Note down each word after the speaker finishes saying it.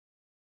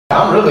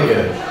I'm really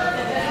good.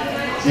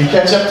 You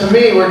catch up to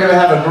me, we're going to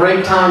have a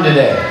great time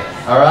today.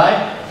 All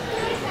right?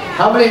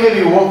 How many of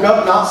you woke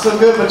up not so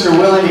good, but you're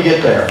willing to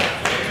get there?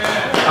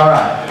 All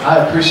right.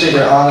 I appreciate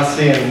your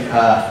honesty, and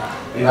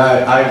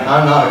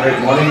I'm not a great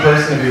morning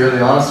person, to be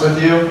really honest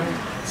with you.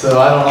 So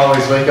I don't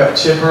always wake up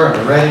chipper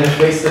and ready to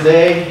face the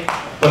day,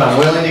 but I'm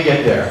willing to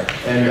get there.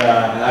 And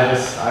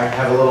I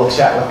have a little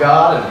chat with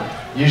God,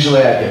 and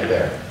usually I get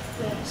there.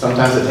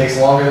 Sometimes it takes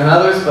longer than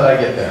others, but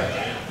I get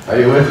there. Are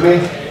you with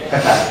me?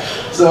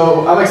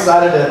 So I'm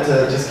excited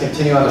to just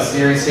continue on the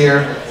series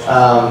here.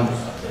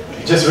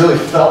 Just really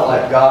felt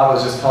like God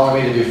was just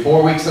calling me to do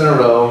 4 weeks in a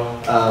row.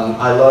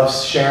 I love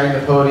sharing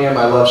the podium.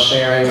 I love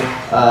sharing,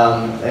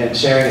 and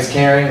sharing is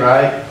caring,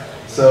 right?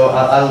 So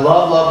I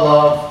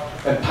love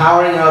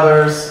empowering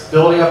others,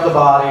 building up the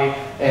body,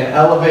 and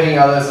elevating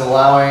others, and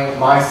allowing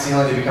my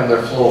ceiling to become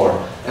their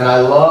floor. And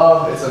I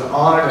love, it's an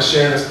honor to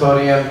share this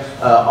podium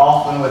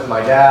often with my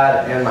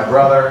dad and my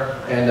brother,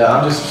 and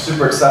I'm just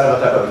super excited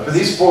about that. But for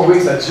these 4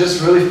 weeks, I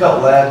just really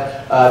felt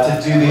led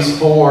to do these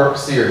 4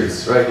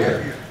 series right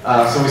here.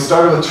 So we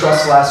started with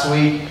trust last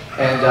week,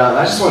 and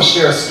I just want to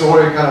share a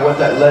story, kind of what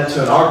that led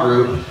to in our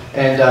group.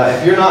 And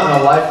if you're not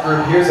in a life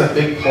group, here's a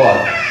big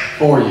plug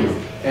for you.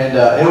 And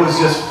it was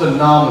just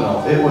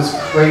phenomenal. It was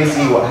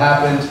crazy what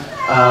happened.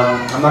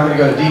 I'm not going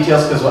to go into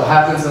details because what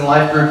happens in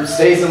life group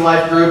stays in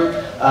life group.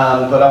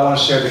 But I want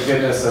to share the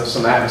goodness of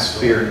some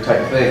atmosphere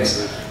type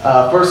things.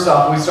 First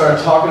off, we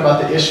started talking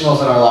about the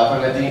Ishmaels in our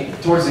life,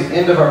 and towards the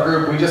end of our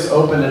group, we just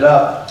opened it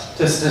up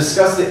to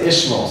discuss the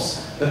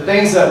Ishmaels, the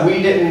things that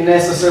we didn't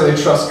necessarily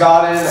trust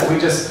God in, that we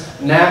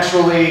just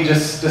naturally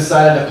just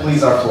decided to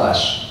please our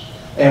flesh.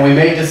 And we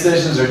made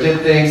decisions or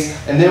did things,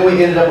 and then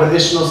we ended up with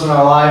Ishmaels in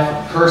our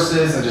life,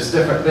 curses and just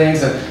different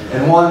things.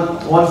 And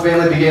one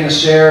family began to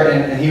share,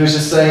 and he was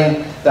just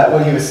saying that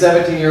when he was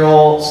 17 years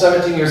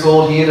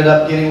old, he ended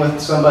up getting with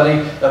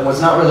somebody that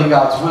was not really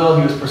God's will.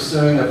 He was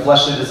pursuing the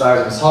fleshly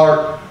desires of his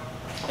heart.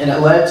 And it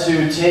led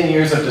to 10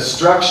 years of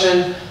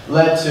destruction,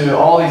 led to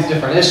all these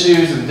different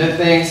issues and did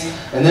things,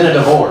 and then a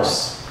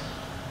divorce.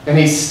 And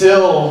he's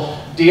still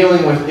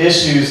dealing with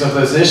issues of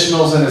those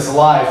Ishmaels in his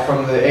life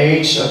from the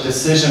age of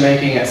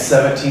decision-making at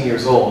 17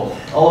 years old.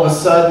 All of a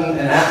sudden,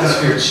 an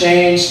atmosphere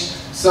changed,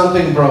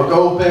 something broke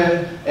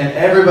open, and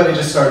everybody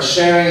just started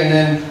sharing. And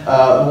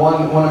then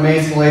one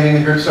amazing lady in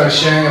the group started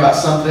sharing about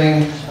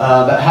something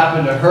that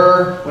happened to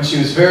her when she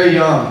was very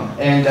young.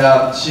 And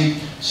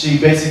she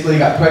basically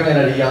got pregnant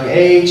at a young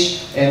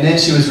age, and then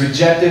she was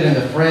rejected, and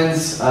the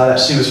friends that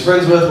she was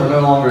friends with were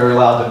no longer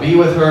allowed to be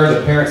with her.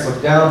 The parents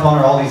looked down upon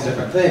her, all these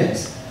different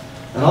things.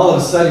 And all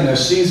of a sudden,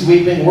 she's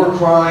weeping, we're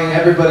crying,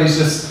 everybody's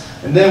just,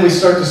 and then we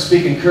start to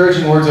speak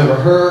encouraging words over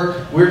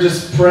her. We're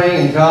just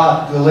praying, and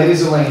God, the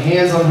ladies are laying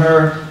hands on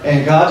her,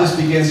 and God just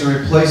begins to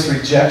replace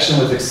rejection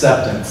with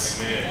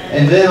acceptance.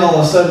 And then all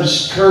of a sudden,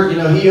 Kurt,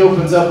 he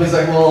opens up, he's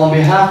like, well, on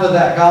behalf of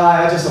that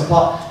guy,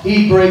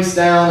 he breaks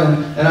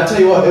down, and I tell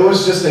you what, it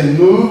was just a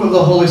move of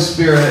the Holy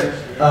Spirit.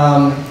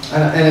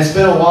 And it's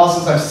been a while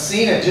since I've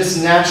seen it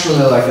just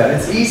naturally like that.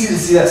 It's easy to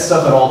see that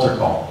stuff at altar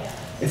call.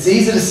 It's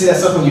easy to see that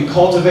stuff when you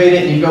cultivate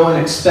it and you go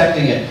in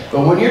expecting it.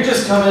 But when you're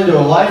just coming into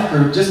a life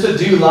group just to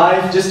do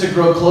life, just to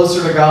grow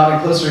closer to God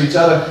and closer to each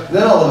other,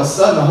 then all of a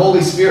sudden the Holy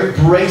Spirit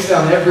breaks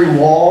down every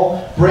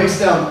wall, breaks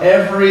down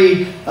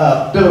every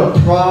bit of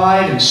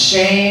pride and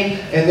shame,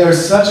 and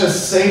there's such a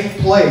safe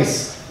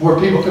place where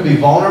people can be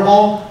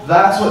vulnerable.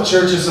 That's what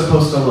church is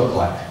supposed to look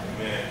like.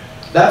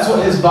 That's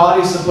what his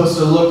body's supposed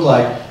to look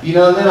like. And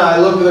then I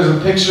look, there's a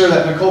picture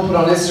that Nicole put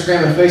on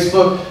Instagram and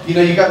Facebook.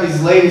 You got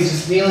these ladies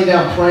just kneeling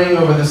down praying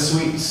over this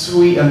sweet,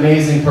 sweet,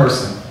 amazing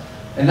person.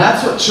 And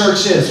that's what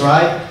church is,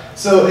 right?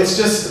 So it's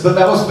just, but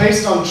that was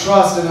based on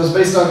trust, and it was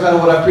based on kind of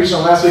what I preached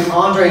on last week.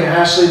 Andre and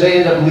Ashley, they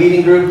ended up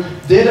leading group,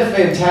 did a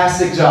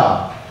fantastic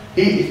job.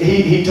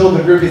 He told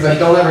the group, he's like,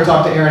 don't ever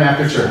talk to Aaron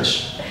after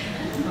church.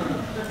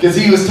 Because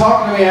he was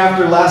talking to me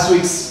after last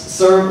week's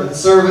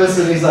service,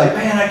 and he's like,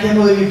 man, I can't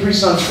believe you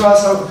preached on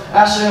trust.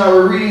 Ashley and I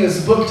were reading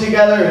this book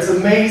together. It's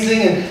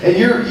amazing, and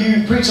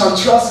you preach on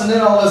trust, and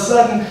then all of a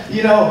sudden,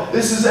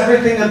 this is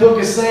everything the book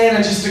is saying,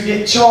 and just to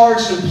get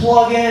charged and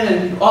plug in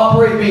and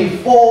operate being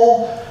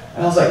full.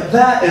 And I was like,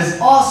 that is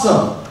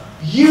awesome.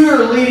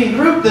 You're leading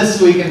group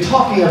this week and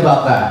talking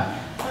about that.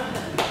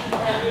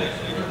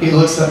 He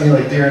looks at me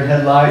like deer in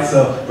headlights.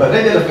 But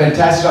they did a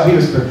fantastic job. He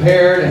was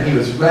prepared and he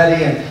was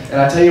ready.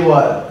 And I tell you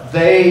what,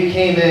 they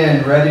came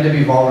in ready to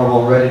be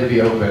vulnerable, ready to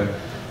be open.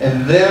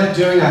 And them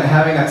doing that and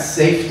having that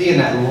safety and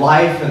that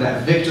life and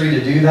that victory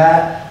to do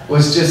that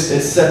was just,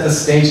 it set the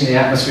stage and the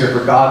atmosphere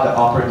for God to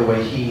operate the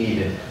way he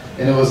needed.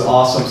 And it was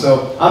awesome.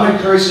 So I'm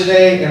encouraged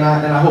today, and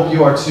I hope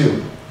you are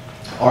too.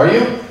 Are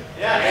you?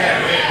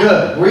 Yeah.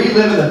 Good. We're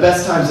living the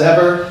best times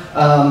ever.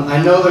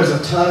 I know there's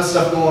a ton of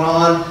stuff going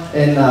on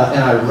in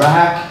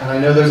Iraq, and I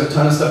know there's a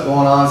ton of stuff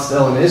going on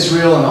still in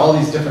Israel and all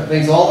these different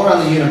things all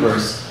around the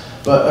universe.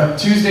 But a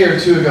Tuesday or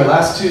two ago,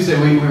 last Tuesday,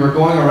 we were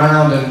going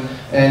around,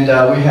 and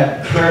we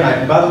had prayer night.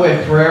 And by the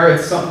way, prayer,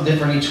 it's something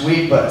different each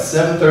week, but at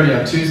 7:30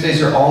 on Tuesdays,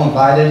 you're all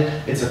invited.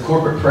 It's a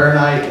corporate prayer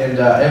night, and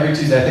every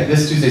Tuesday, I think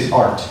this Tuesday's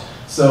art.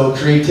 So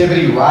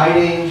creativity,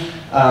 writing,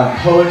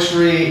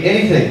 poetry,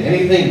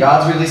 anything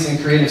God's releasing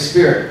creative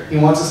spirit, He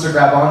wants us to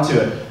grab onto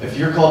it. If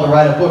you're called to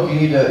write a book, you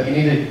need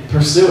to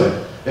pursue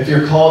it. If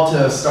you're called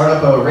to start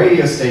up a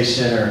radio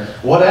station or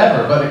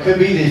whatever, but it could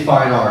be the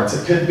fine arts,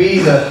 it could be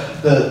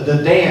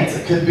the dance,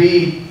 it could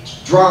be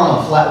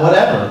drama,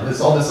 whatever. There's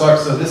all this art.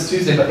 So this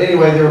Tuesday, but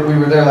anyway, we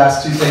were there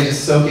last Tuesday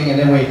just soaking, and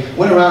then we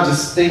went around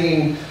just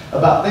thinking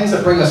about things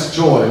that bring us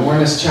joy. We're in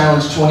this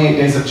challenge, 28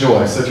 Days of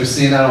Joy. So if you're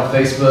seeing that on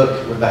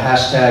Facebook with the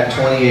hashtag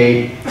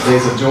 28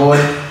 Days of Joy,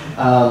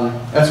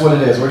 that's what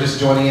it is. We're just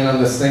joining in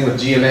on this thing with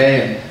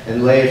GMA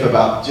and Leif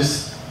about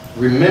just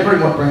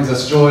remembering what brings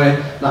us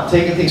joy, not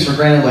taking things for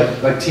granted.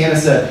 Like Tiana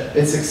said,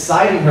 it's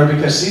exciting her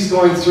because she's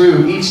going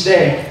through each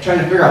day trying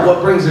to figure out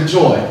what brings her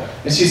joy.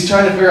 And she's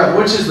trying to figure out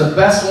which is the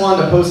best one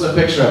to post a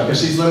picture of because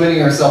she's limiting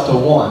herself to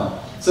one.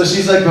 So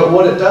she's like, but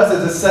what it does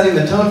is it's setting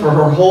the tone for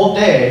her whole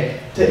day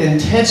to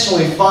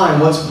intentionally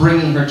find what's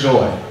bringing her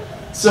joy.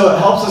 So it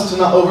helps us to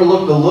not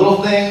overlook the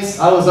little things.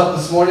 I was up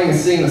this morning and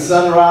seeing the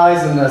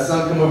sunrise and the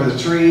sun come over the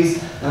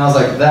trees, and I was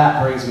like,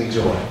 that brings me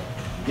joy.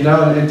 You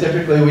know, and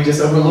typically we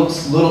just overlook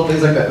little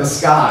things like that. The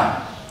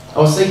sky. I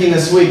was thinking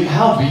this week,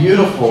 how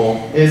beautiful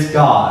is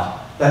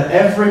God that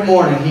every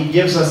morning He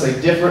gives us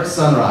a different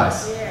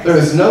sunrise. There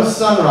is no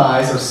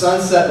sunrise or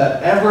sunset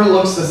that ever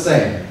looks the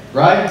same,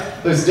 right?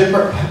 There's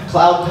different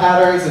cloud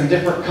patterns and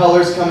different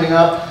colors coming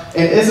up.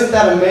 And isn't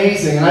that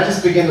amazing? And I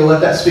just begin to let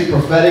that speak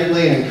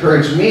prophetically and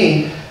encourage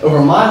me over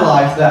my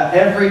life that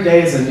every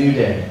day is a new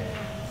day.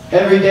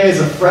 Every day is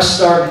a fresh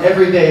start. And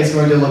every day is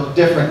going to look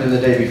different than the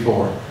day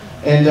before.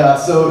 And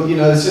so, you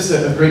know, it's just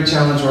a great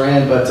challenge we're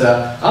in. But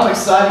I'm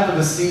excited for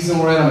the season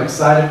we're in. I'm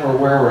excited for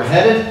where we're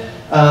headed.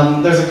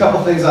 There's a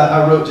couple things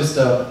I wrote just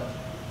a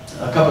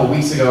couple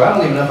weeks ago. I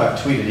don't even know if I've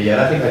tweeted it yet.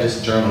 I think I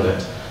just journaled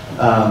it.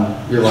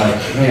 You're like,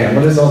 man,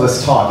 what is all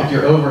this talk? If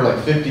you're over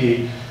like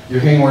 50, you're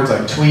hearing words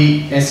like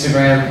tweet,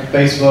 Instagram,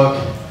 Facebook.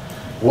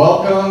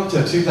 Welcome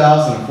to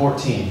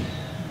 2014,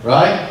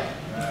 right?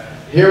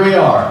 Here we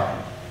are.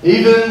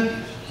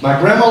 Even my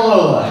grandma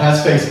Lola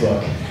has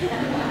Facebook.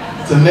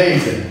 It's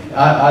amazing.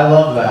 I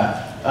love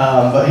that.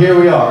 But here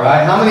we are,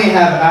 right? How many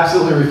have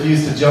absolutely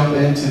refused to jump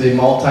into the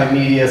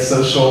multimedia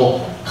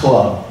social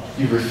club?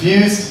 You've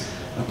refused.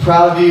 I'm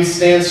proud of you.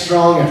 Stand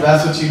strong if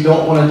that's what you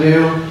don't want to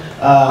do.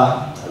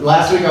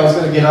 Last week I was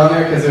going to get on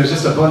there because there was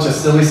just a bunch of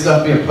silly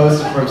stuff being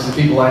posted from some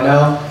people I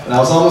know, and I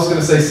was almost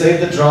going to say, save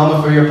the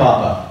drama for your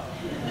papa.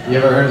 You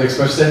ever heard the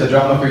expression, save the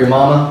drama for your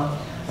mama?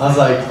 I was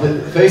like,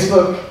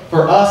 Facebook,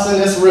 for us in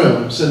this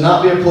room, should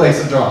not be a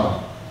place of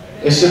drama.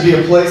 It should be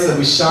a place that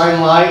we shine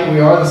light.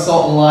 We are the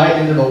salt and light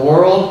into the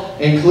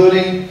world,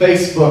 including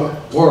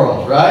Facebook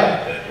world,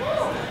 right?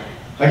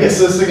 I get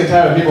so sick and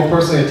tired of people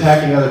personally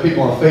attacking other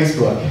people on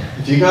Facebook.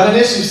 If you got an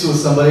issue with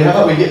somebody, how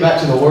about we get back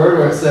to the word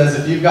where it says,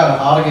 if you've got an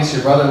ought against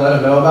your brother, let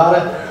him know about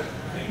it.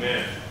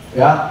 Amen.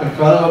 Yeah,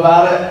 confront him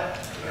about it.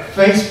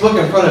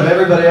 Facebook in front of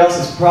everybody else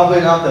is probably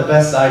not the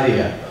best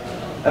idea.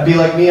 That'd be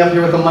like me up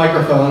here with a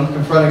microphone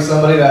confronting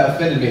somebody that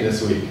offended me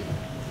this week.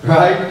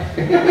 Right?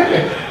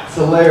 It's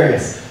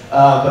hilarious.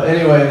 But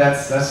anyway,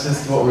 that's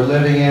just what we're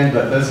living in.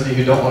 But those of you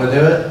who don't want to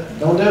do it,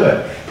 don't do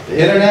it. The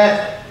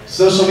internet,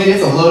 social media,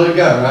 it's a loaded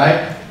gun,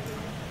 right?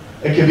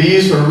 It can be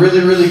used for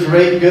really, really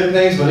great, good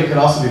things, but it can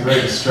also be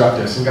very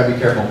destructive, so we've got to be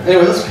careful.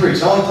 Anyway, let's preach.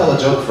 I want to tell a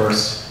joke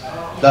first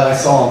that I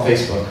saw on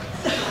Facebook.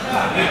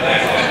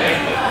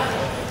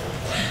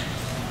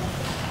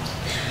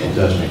 Don't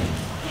judge me.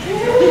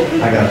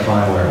 I got to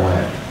find where it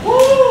went.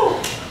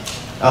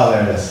 Oh,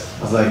 there it is.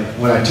 I was like,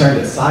 when I turned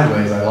it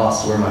sideways, I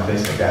lost where my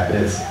Facebook app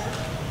is.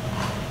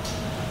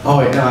 Oh,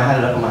 wait, no, I had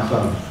it up on my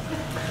phone.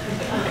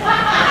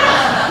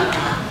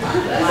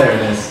 There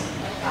it is.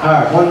 All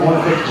right,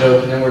 one quick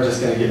joke, and then we're just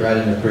going to get right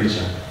into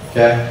preaching,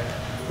 okay?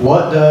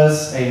 What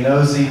does a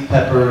nosy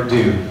pepper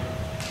do?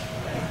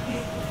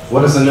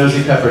 What does a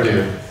nosy pepper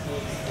do?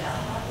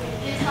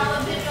 It's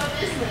jalapeno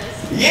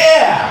business.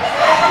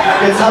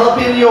 Yeah! It's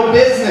jalapeno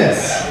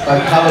business.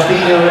 Like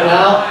jalapeno it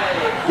out,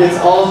 gets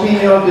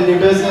jalapeno up in your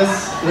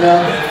business, you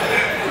know?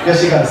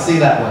 Guess you got to see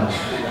that one.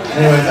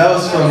 Anyways, that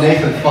was from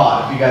Nathan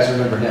Fott, if you guys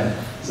remember him.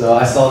 So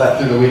I saw that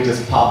through the week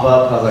just pop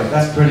up, and I was like,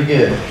 that's pretty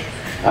good.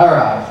 All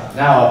right,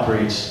 now I'll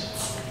preach.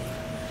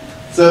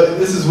 So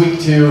this is week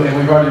 2, and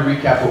we've already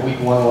recapped what week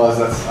 1 was.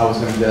 I was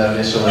going to do that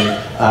initially.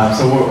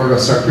 So we're going to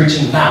start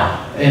preaching now.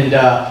 And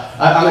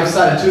I'm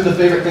excited. 2 of the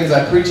favorite things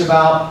I preach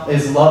about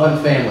is love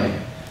and family.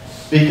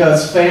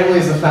 Because family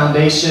is the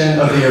foundation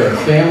of the earth.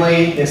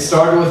 Family, it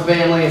started with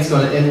family, it's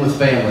going to end with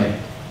family.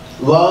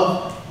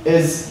 Love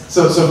is,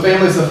 so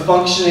family is the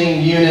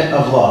functioning unit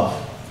of love.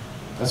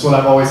 That's what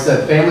I've always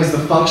said. Family is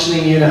the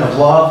functioning unit of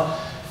love.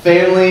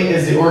 Family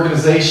is the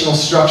organizational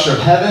structure of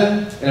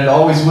heaven, and it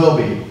always will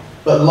be.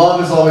 But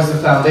love is always the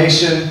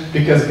foundation,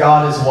 because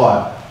God is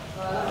what?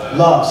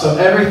 Love. So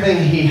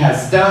everything He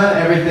has done,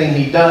 everything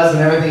He does,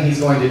 and everything He's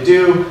going to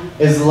do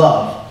is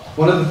love.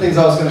 one of the things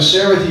I was going to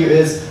share with you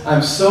is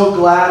I'm so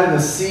glad in the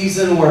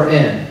season we're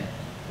in.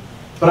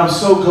 But I'm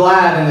so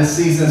glad in the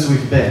seasons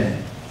we've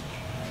been.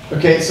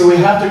 Okay, so we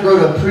have to grow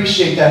to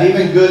appreciate that,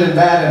 even good and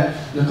bad.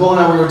 And Nicole and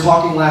I, we were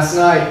talking last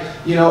night,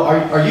 you know,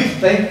 are you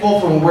thankful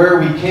from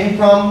where we came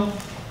from?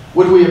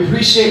 Would we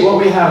appreciate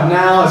what we have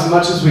now as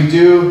much as we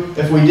do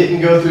if we didn't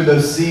go through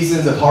those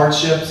seasons of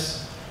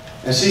hardships?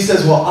 And she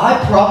says, well,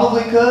 I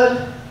probably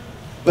could,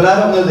 but I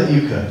don't know that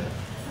you could.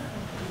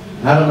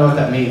 I don't know what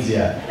that means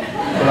yet,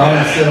 but I'm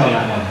going to sit on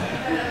that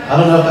one. I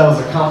don't know if that was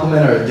a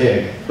compliment or a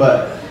dig,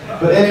 but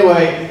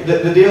anyway,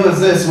 the deal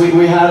is this.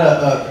 We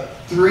had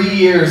 3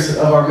 years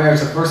of our marriage.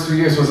 The first 3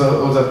 years was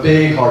a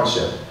big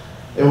hardship.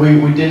 And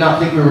we did not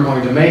think we were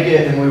going to make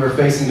it, and we were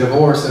facing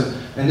divorce.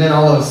 And then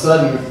all of a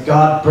sudden,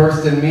 God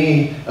birthed in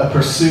me a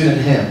pursuit in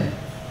Him.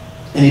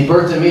 And He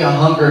birthed in me a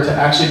hunger to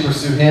actually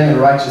pursue Him in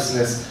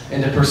righteousness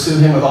and to pursue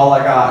Him with all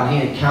I got.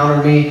 And He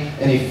encountered me,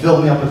 and He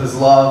filled me up with His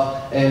love.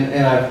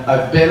 And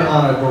I've been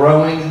on a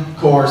growing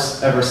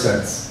course ever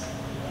since.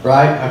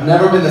 Right? I've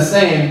never been the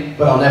same,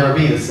 but I'll never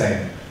be the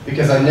same.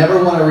 Because I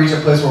never want to reach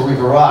a place where we've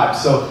arrived.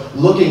 So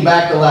looking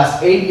back the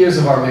last 8 years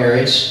of our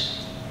marriage,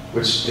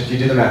 which if you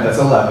do the math, that's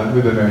 11.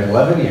 We've been married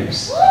 11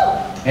 years.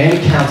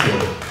 And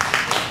counting.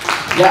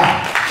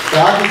 Yeah,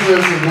 God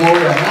deserves some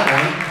glory on that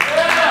one.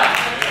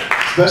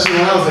 Especially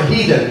when I was a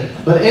heathen.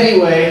 But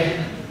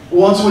anyway,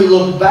 once we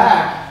look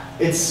back,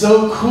 it's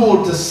so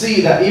cool to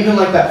see that even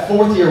like that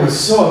 4th year was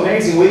so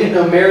amazing. We didn't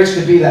know marriage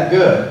could be that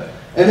good.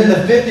 And then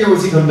the 5th year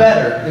was even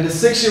better. And the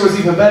 6th year was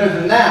even better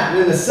than that.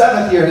 And then the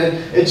 7th year,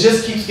 and it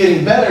just keeps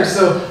getting better.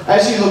 So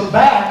as you look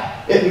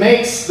back, it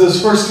makes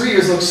those first 3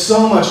 years look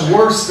so much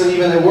worse than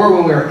even they were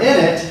when we were in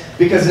it,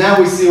 because now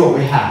we see what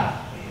we have.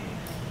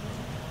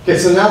 Okay,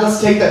 so now let's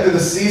take that through the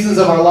seasons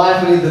of our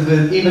life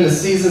and even the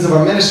seasons of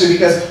our ministry,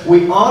 because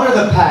we honor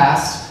the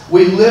past,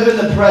 we live in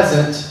the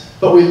present,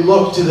 but we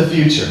look to the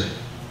future.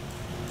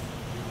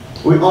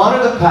 We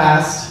honor the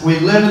past, we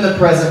live in the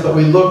present, but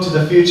we look to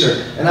the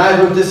future. And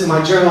I wrote this in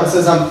my journal. It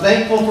says, I'm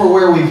thankful for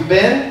where we've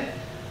been,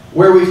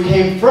 where we've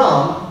came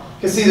from.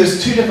 Because see,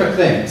 there's two different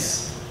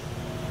things.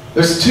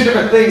 There's two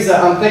different things.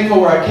 That I'm thankful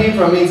where I came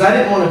from means I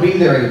didn't want to be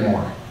there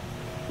anymore.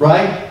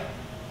 Right?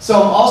 So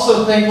I'm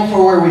also thankful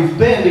for where we've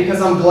been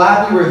because I'm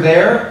glad we were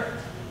there.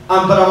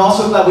 But I'm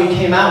also glad we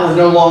came out and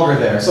we're no longer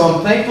there. So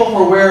I'm thankful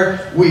for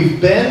where we've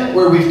been,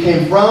 where we've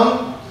came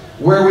from,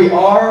 where we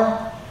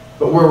are,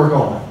 but where we're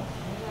going.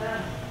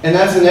 And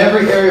that's in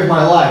every area of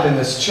my life, in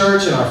this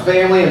church, in our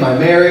family, in my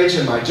marriage,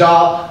 in my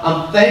job.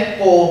 I'm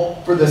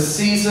thankful for the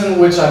season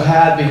which I've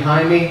had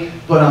behind me,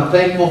 but I'm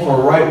thankful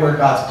for right where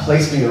God's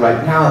placed me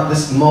right now at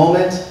this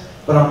moment,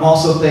 but I'm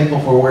also thankful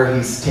for where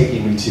He's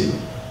taking me to.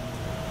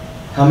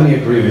 How many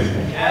agree with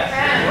me?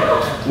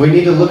 Yes. We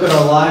need to look at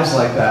our lives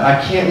like that.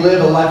 I can't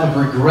live a life of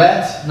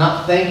regret,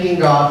 not thanking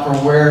God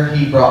for where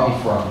He brought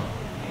me from.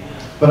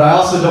 But I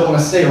also don't want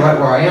to stay right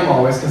where I am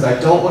always, because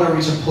I don't want to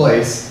reach a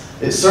place.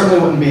 It certainly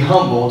wouldn't be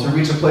humble to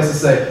reach a place and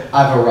say,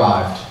 I've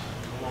arrived.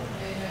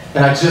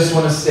 And I just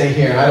want to stay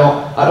here. And I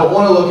don't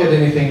want to look at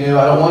anything new.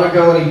 I don't want to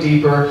go any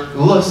deeper.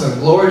 Listen,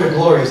 glory to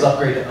glory is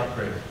upgrade to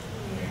upgrade.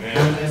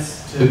 Amen.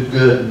 Goodness to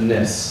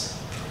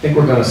goodness. I think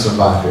we're going to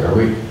survive here. Are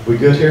we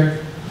good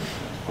here?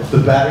 If the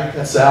battery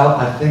cuts out,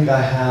 I think I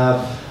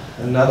have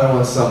another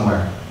one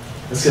somewhere.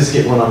 Let's just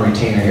get one on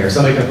retainer here.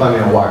 Somebody can find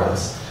me on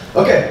wireless.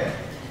 Okay,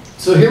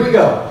 so here we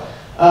go.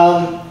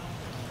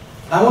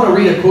 I want to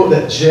read a quote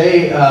that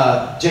Jay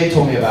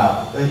told me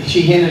about.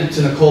 He handed it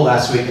to Nicole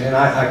last week, and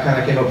I kind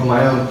of came up with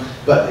my own.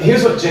 But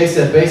here's what Jay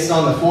said based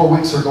on the 4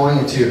 weeks we're going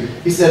into.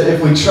 He said,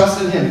 if we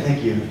trust in Him,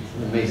 thank you,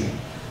 amazing.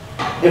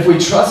 If we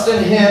trust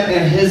in Him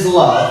and His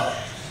love,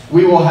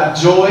 we will have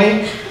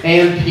joy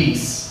and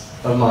peace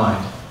of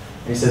mind.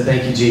 And he said,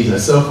 thank you,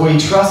 Jesus. So if we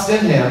trust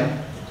in Him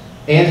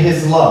and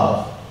His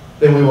love,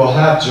 then we will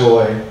have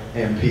joy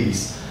and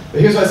peace.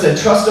 But here's what I said.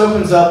 Trust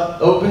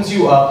opens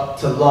you up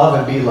to love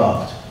and be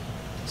loved.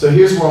 So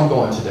here's where I'm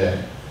going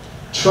today.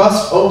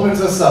 Trust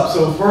opens us up.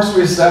 So first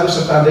we establish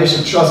a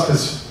foundation of trust,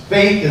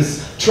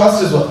 because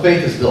trust is what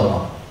faith is built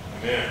on.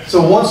 Amen.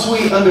 So once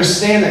we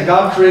understand that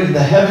God created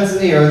the heavens and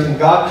the earth, and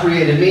God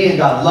created me, and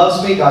God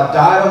loves me, God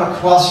died on a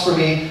cross for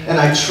me, and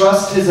I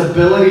trust His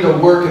ability to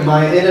work in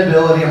my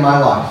inability in my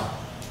life.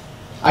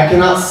 I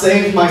cannot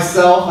save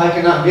myself. I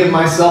cannot give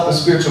myself a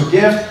spiritual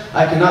gift.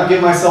 I cannot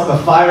give myself the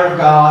fire of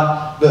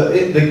God,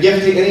 the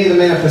gifting, any of the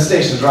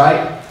manifestations,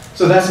 right?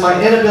 So that's my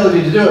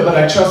inability to do it, but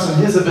I trust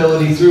in His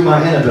ability through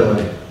my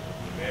inability.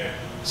 Amen.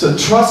 So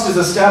trust is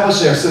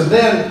established there. So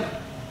then,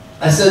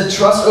 I said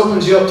trust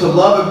opens you up to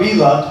love and be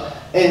loved,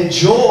 and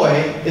joy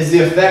is the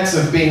effects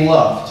of being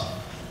loved.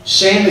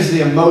 Shame is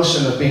the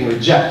emotion of being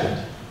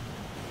rejected.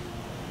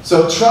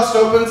 So trust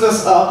opens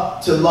us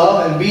up to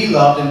love and be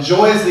loved, and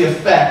joy is the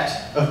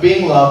effect of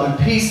being loved,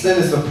 and peace then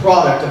is the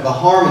product of the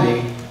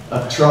harmony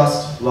of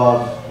trust,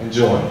 love, and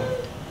joy.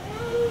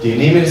 Do you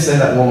need me to say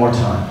that one more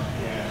time?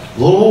 A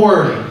little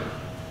wordy.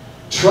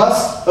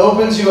 Trust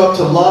opens you up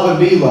to love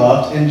and be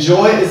loved, and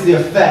joy is the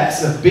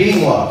effects of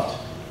being loved.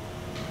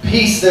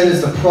 Peace then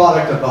is the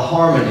product of the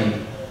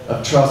harmony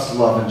of trust,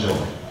 love, and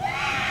joy.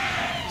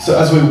 So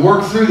as we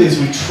work through these,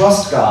 we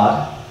trust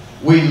God,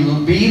 we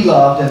be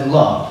loved and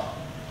love.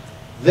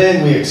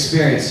 Then we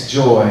experience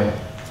joy,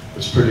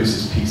 which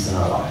produces peace in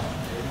our life.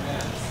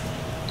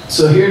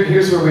 So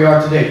here's where we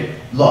are today,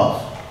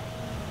 love.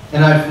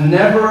 And I've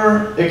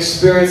never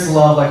experienced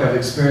love like I've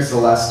experienced the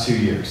last 2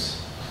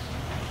 years.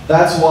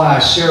 That's why I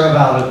share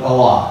about it a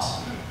lot.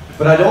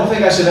 But I don't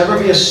think I should ever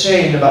be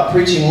ashamed about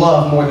preaching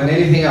love more than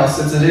anything else,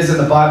 since it is in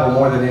the Bible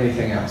more than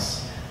anything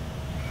else.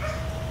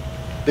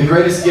 The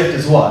greatest gift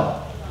is what?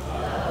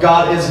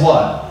 God is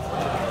what?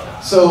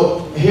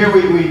 So here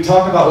we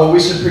talk about, well, we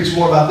should preach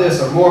more about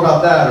this, or more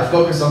about that, or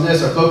focus on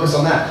this, or focus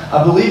on that.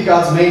 I believe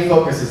God's main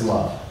focus is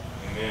love.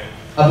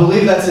 I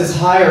believe that's His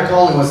higher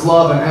calling was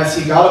love, and as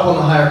He got up on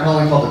the higher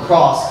calling called the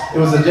cross, it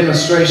was a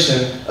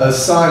demonstration, a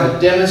sign, a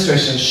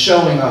demonstration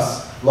showing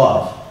us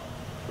love.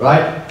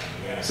 Right?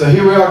 So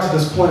here we are to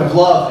this point of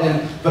love,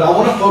 but I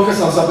want to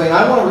focus on something.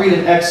 I want to read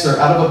an excerpt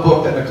out of a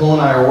book that Nicole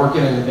and I are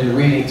working and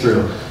reading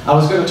through. I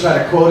was going to try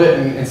to quote it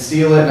and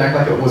steal it and act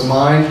like it was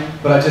mine,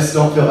 but I just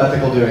don't feel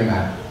ethical doing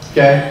that.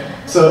 Okay?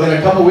 So in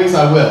a couple weeks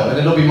I will, and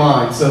it'll be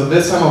mine. So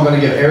this time I'm going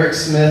to give Eric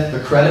Smith the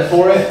credit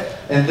for it,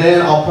 and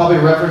then I'll probably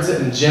reference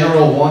it in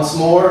general once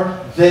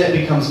more, then it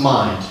becomes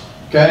mine.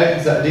 Okay?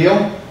 Is that a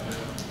deal?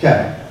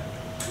 Okay.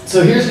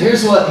 So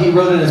here's what he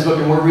wrote in his book,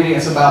 and we're reading.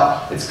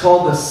 It's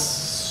called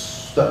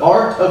The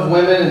Art of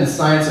Women and the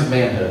Science of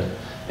Manhood.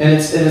 And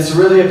it's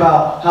really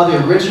about how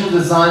the original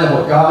design of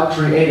what God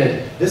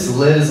created. This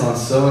lid is on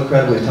so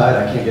incredibly tight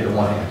I can't get it in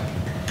one hand.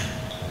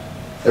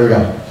 There we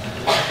go.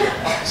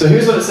 So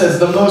here's what it says.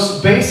 The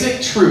most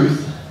basic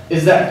truth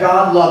is that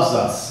God loves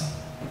us.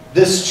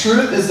 This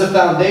truth is the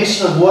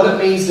foundation of what it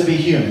means to be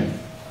human.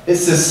 It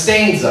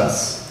sustains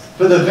us.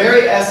 For the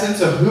very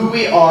essence of who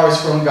we are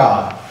is from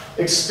God.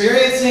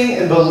 Experiencing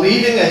and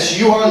believing that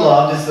you are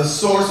loved is the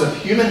source of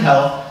human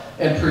health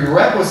and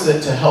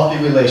prerequisite to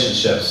healthy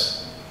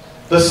relationships.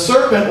 The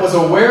serpent was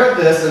aware of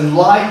this and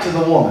lied to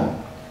the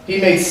woman. He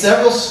made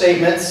several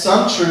statements,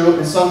 some true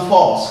and some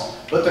false,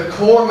 but the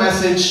core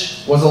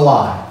message was a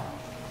lie.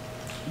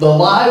 The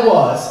lie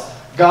was,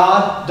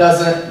 God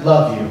doesn't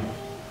love you,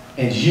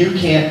 and you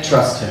can't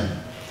trust Him.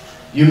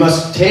 You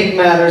must take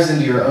matters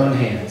into your own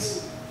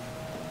hands.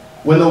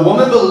 When the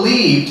woman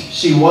believed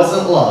she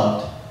wasn't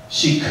loved,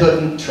 she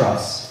couldn't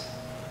trust.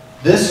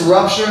 This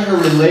rupture in her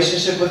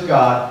relationship with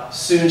God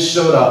soon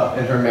showed up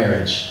in her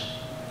marriage.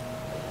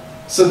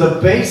 So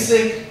the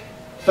basic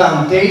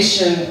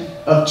foundation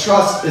of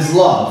trust is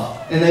love,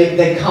 and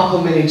they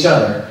complement each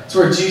other. It's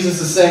where Jesus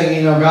is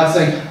saying, God's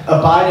saying,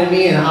 abide in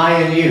me and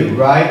I in you,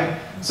 right?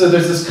 So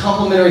there's this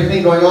complementary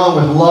thing going on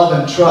with love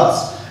and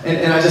trust.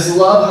 And I just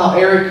love how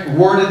Eric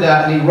worded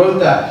that and he wrote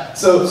that.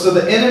 So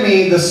the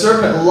enemy, the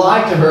serpent,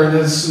 lied to her, and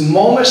this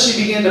moment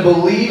she began to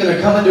believe and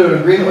to come into an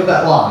agreement with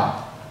that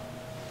lie.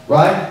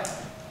 Right?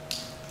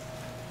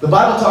 The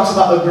Bible talks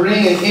about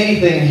agreeing in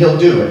anything and He'll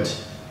do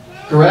it.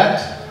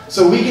 Correct?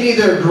 So we can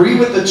either agree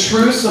with the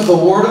truths of the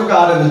Word of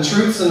God and the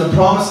truths and the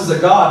promises of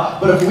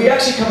God, but if we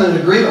actually come in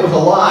agreement with a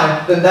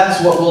lie, then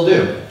that's what we'll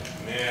do.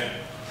 Amen.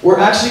 We're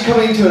actually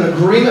coming to an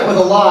agreement with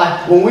a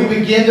lie when we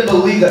begin to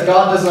believe that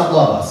God does not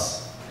love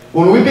us.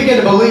 When we begin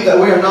to believe that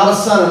we are not a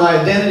son and my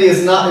identity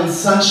is not in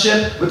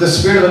sonship with the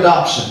spirit of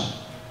adoption.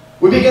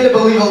 We begin to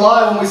believe a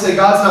lie when we say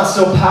God's not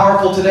still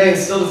powerful today and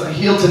still doesn't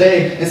heal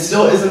today and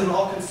still isn't an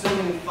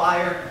all-consuming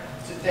fire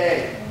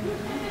today.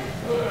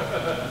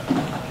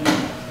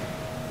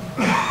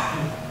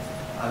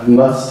 I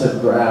must have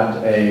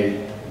grabbed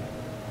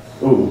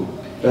ooh,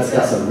 that's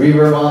got some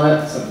reverb on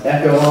it, some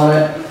echo on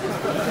it.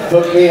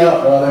 Hook me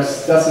up,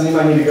 brothers. Dustin, you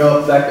might need to go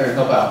up back there and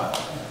help out.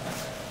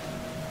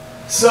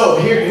 So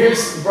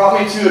here's brought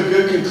me to a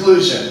good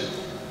conclusion.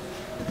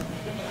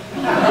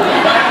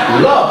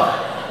 Love.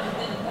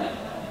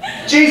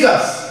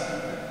 Jesus.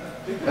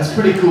 That's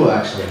pretty cool,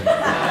 actually.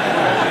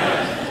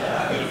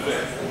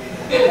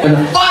 And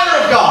the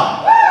fire of God.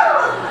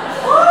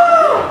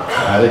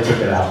 They took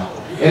it out.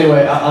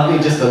 Anyway, I'll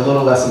need just a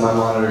little less of my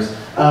monitors.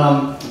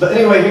 But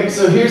anyway,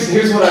 so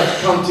here's what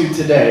I've come to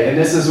today, and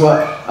this is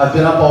what I've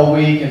been up all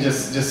week and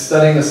just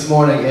studying this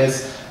morning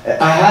is.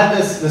 I had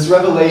this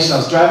revelation. I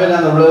was driving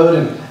down the road,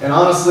 and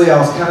honestly, I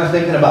was kind of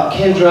thinking about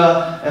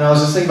Kendra, and I was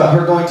just thinking about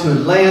her going to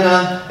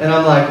Atlanta, and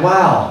I'm like,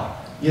 wow,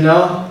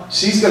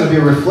 she's going to be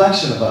a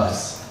reflection of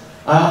us.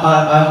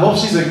 I hope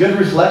she's a good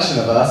reflection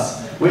of us.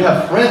 We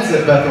have friends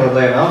at Bethel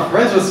Atlanta. I'm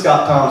friends with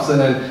Scott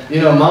Thompson,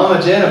 and Mama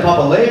Jen and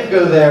Papa Leif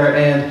go there,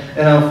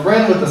 and I'm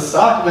friends with the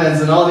Stockmans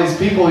and all these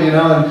people, and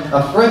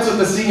I'm friends with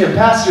the senior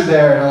pastor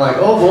there, and I'm like,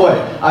 oh boy,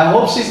 I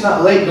hope she's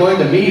not late going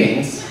to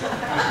meetings.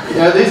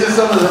 These are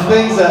some of the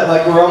things that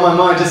were on my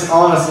mind, just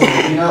honestly.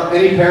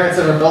 Any parents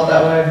ever felt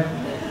that way?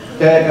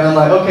 Okay, and I'm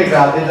like, okay,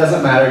 God, it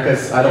doesn't matter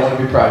because I don't want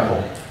to be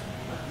prideful.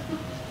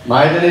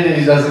 My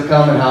identity doesn't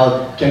come in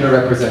how Kendra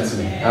represents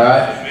me, all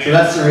right? So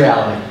that's the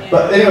reality.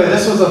 But anyway,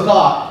 this was a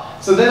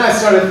thought. So then I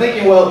started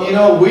thinking,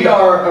 well, we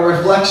are a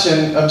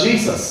reflection of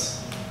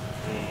Jesus.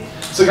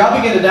 So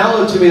God began to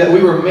download to me that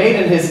we were made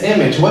in His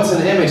image. What's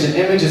an image? An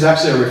image is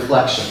actually a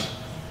reflection.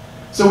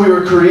 So we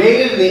were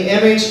created in the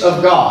image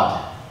of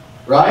God,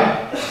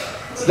 right?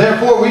 So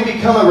therefore, we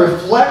become a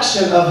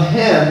reflection of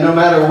Him no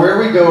matter where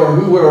we go or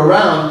who we're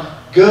around,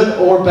 good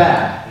or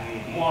bad.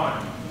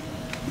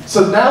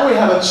 So now we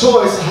have a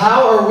choice.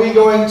 How are we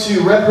going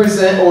to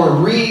represent or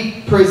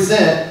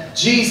represent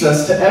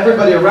Jesus to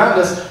everybody around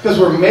us? Because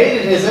we're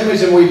made in His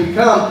image and we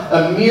become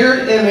a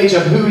mirrored image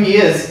of who He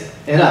is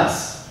in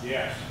us.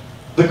 Yes.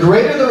 The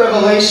greater the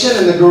revelation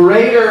and the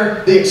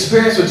greater the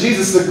experience with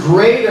Jesus, the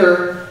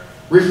greater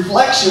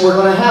reflection we're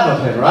going to have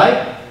of Him,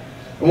 right?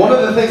 And one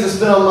of the things that's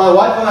been on my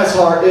wife and I's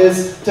heart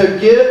is to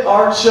give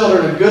our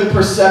children a good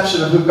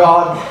perception of who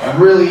God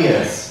really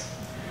is.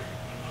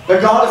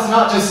 That God is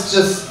not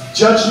just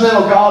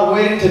judgmental God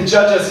waiting to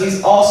judge us.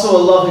 He's also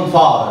a loving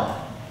Father.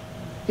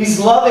 He's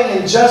loving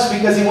and just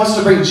because He wants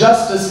to bring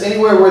justice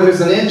anywhere where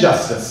there's an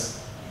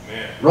injustice.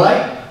 Amen.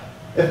 Right?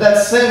 If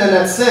that's sin, then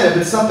that's sin. If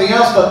it's something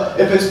else, but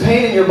if it's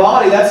pain in your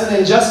body, that's an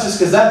injustice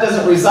because that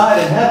doesn't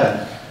reside in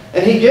heaven.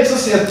 And He gives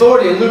us the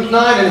authority in Luke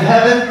 9 in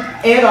heaven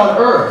and on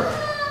earth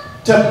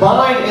to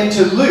bind and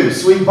to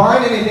loose. We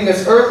bind anything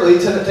that's earthly.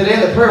 Today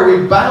in the prayer,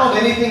 we bound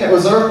anything that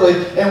was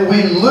earthly and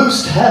we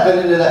loosed heaven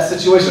into that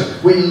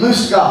situation. We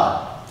loosed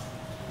God.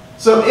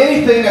 So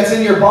anything that's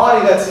in your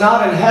body that's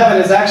not in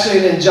heaven is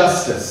actually an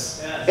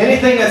injustice. Yes.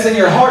 Anything that's in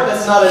your heart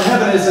that's not in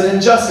heaven is an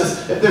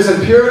injustice. If there's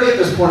impurity, if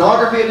there's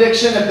pornography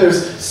addiction, if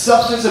there's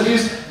substance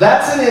abuse,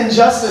 that's an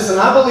injustice. And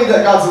I believe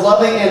that God's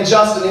loving and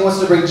just and He wants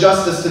to bring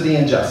justice to the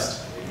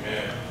unjust.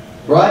 Amen.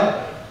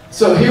 Right?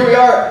 So here we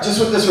are just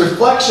with this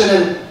reflection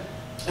and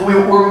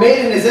we're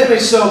made in His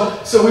image,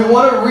 so we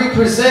want to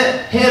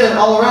represent Him and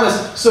all around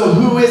us. So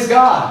who is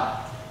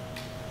God?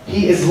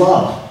 He is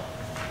love.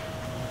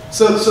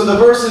 So the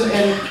verse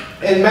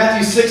in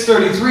Matthew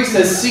 6:33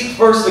 says, "Seek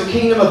first the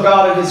kingdom of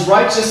God and His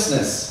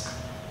righteousness,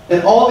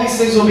 and all these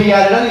things will be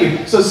added unto you."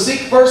 So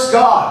seek first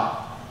God.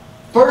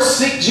 First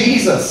seek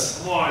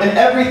Jesus in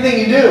everything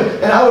you do.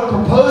 And I would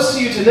propose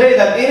to you today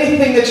that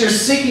anything that you're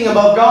seeking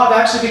above God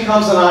actually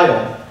becomes an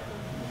idol.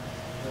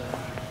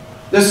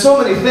 There's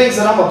so many things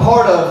that I'm a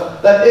part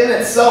of that in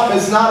itself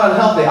is not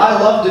unhealthy. I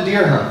love to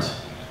deer hunt.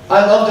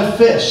 I love to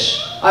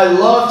fish. I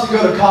love to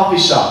go to coffee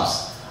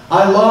shops.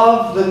 I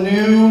love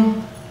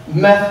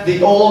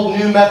the old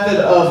new method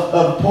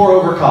of pour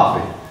over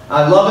coffee.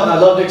 I love it, and I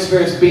love to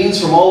experience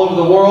beans from all over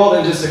the world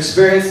and just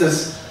experience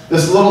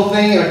this little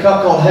thing in a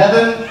cup called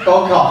heaven,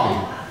 called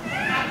coffee.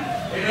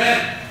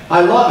 Amen. I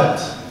love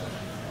it.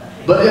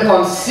 But if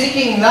I'm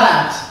seeking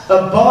that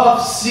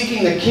above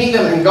seeking the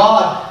kingdom and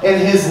God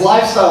and His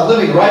lifestyle,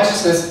 living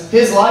righteousness,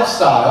 His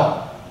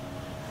lifestyle,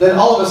 then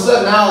all of a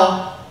sudden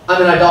now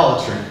I'm in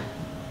idolatry.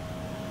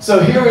 So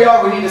here we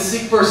are, we need to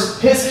seek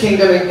first His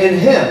kingdom and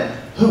Him.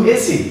 Who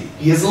is He?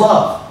 He is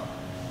love.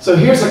 So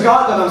here's a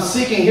God that I'm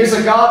seeking. Here's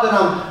a God that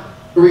I'm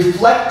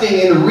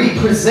reflecting and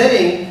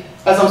representing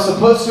as I'm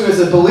supposed to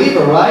as a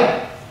believer,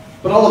 right?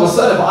 But all of a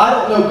sudden, if I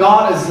don't know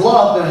God as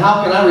love, then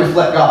how can I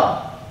reflect God?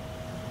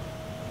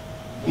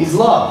 He's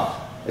love.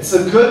 It's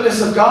the goodness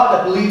of God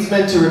that leads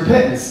men to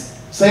repentance.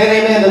 Say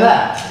an amen to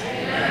that.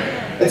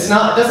 Amen. It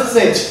doesn't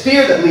say it's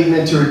fear that leads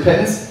men to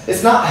repentance.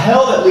 It's not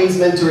hell that leads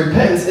men to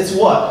repentance. It's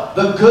what?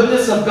 The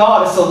goodness of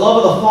God. It's the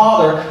love of the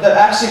Father that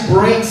actually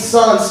brings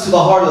sons to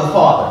the heart of the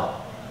Father.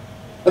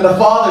 And the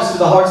fathers to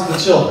the hearts of the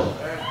children.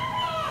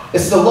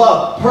 It's the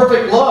love.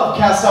 Perfect love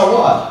casts out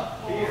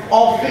what? Fear.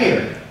 All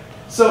fear.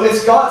 So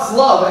it's God's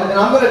love, and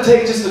I'm going to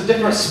take just a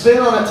different spin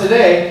on it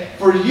today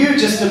for you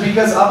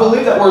because I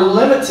believe that we're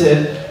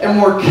limited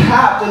and we're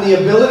capped in the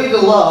ability to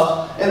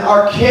love, and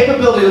our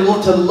capability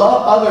to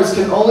love others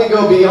can only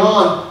go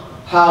beyond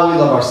how we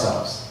love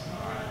ourselves.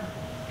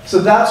 So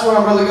that's where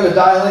I'm really going to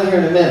dial in here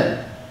in a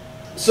minute.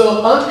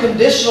 So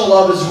unconditional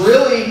love is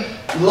really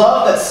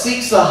love that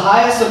seeks the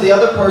highest of the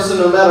other person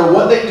no matter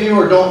what they do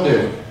or don't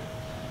do.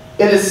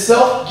 It is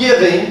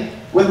self-giving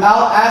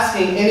without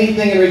asking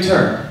anything in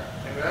return.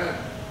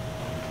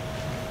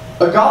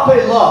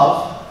 Agape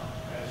love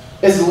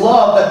is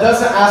love that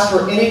doesn't ask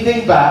for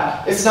anything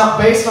back. It's not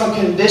based on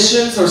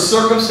conditions or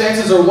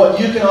circumstances or what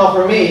you can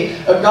offer me.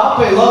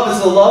 Agape love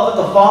is the love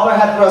that the Father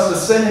had for us to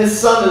send His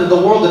Son into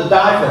the world to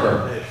die for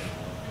her.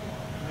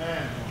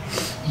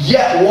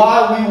 Yet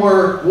while we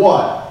were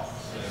what?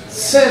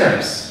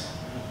 Sinners.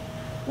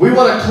 We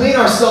want to clean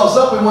ourselves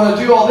up. We want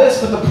to do all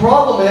this. But the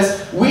problem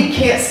is we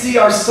can't see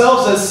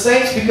ourselves as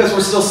saints because we're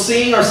still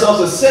seeing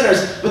ourselves as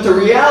sinners. But the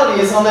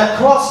reality is on that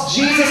cross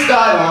Jesus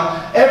died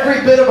on.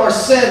 Every bit of our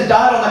sin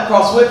died on that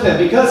cross with Him.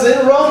 Because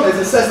in Romans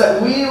it says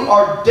that we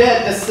are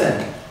dead to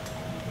sin.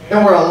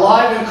 And we're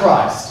alive in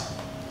Christ.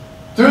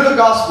 Through the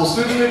Gospels,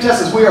 through the New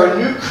Testament, we are a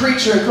new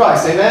creature in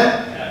Christ.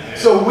 Amen?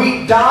 So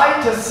we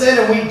died to sin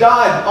and we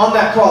died on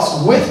that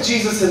cross with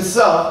Jesus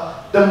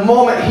Himself the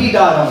moment He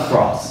died on the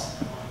cross.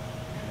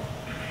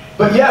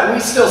 But yet we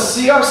still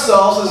see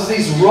ourselves as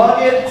these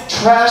rugged,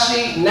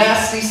 trashy,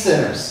 nasty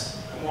sinners.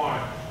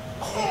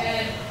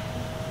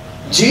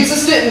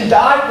 Jesus didn't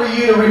die for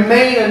you to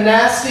remain a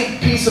nasty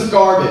piece of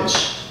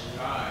garbage.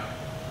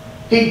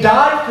 He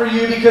died for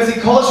you because He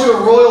calls you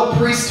a royal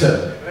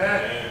priesthood.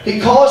 He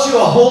calls you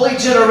a holy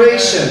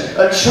generation,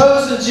 a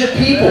chosen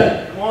people.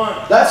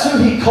 That's who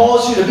He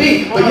calls you to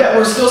be. But yet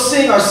we're still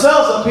seeing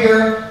ourselves up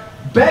here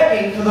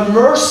begging for the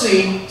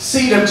mercy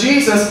seat of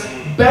Jesus,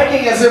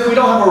 begging as if we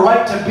don't have a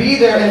right to be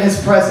there in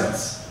His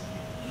presence.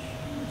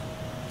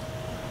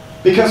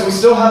 Because we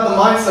still have the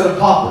mindset of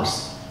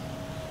paupers.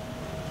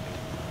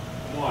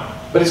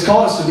 But He's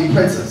called us to be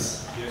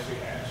princes.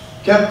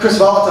 Chris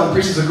Valentine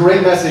preaches a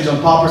great message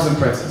on paupers and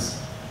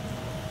princes.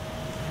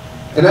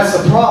 And that's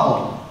the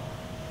problem.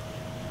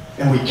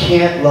 And we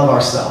can't love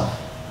ourselves.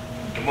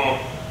 Come on.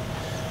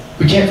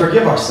 We can't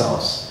forgive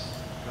ourselves.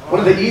 One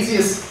of the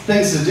easiest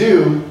things to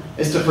do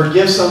is to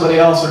forgive somebody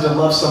else or to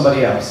love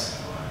somebody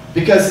else.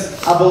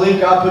 Because I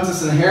believe God puts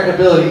this inherent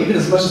ability, even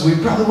as much as we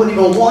probably wouldn't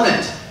even want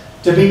it,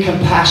 to be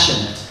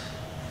compassionate,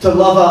 to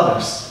love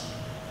others.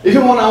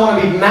 Even when I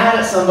want to be mad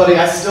at somebody,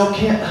 I still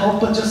can't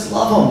help but just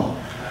love them.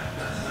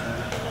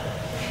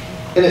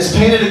 And it's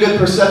painted a good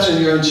perception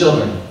in your own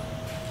children.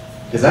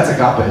 Because that's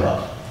agape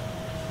love.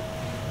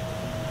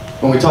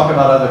 When we talk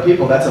about other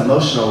people, that's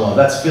emotional love,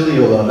 that's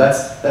filial love,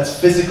 that's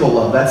physical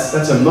love,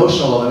 that's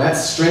emotional love, and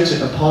that's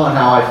stringent upon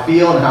how I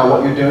feel and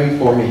what you're doing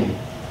for me.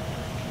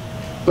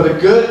 But a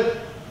good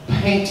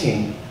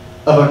painting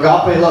of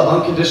agape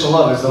love, unconditional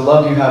love, is the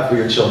love you have for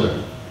your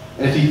children.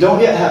 And if you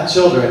don't yet have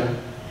children,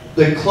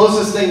 the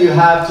closest thing you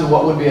have to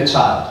what would be a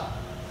child,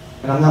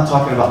 and I'm not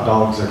talking about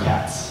dogs or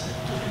cats.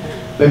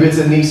 Maybe it's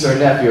a niece or a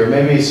nephew, or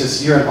maybe it's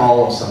just you're in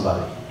awe of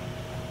somebody.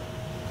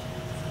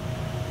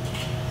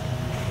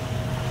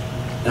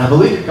 And I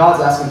believe that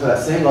God's asking for that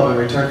same love in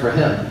return for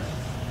Him.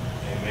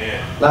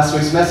 Amen. Last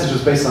week's message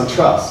was based on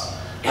trust.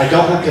 I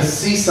don't have to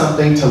see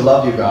something to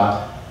love you,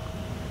 God.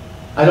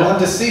 I don't have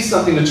to see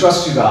something to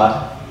trust you,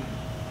 God.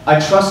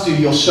 I trust you,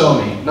 you'll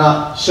show me.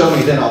 Not show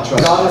me, then I'll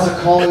trust you. God has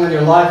a calling in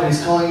your life, and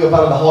He's calling you up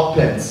out of the hog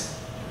pens.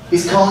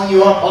 He's calling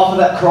you up off of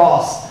that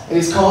cross. And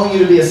He's calling you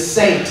to be a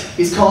saint.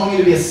 He's calling you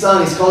to be a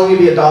son. He's calling you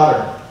to be a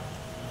daughter.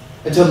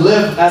 And to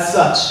live as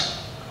such.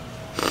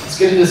 Let's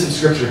get into some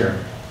scripture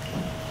here.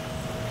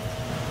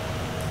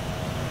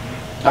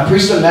 I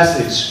preached a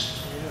message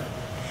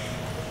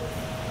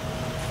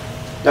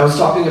that was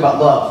talking about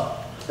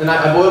love. And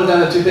I boiled it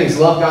down to two things.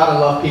 Love God and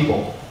love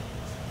people.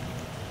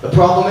 The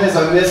problem is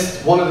I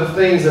missed one of the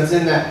things that's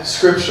in that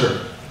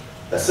scripture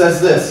that says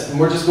this. And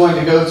we're just going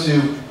to go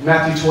to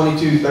Matthew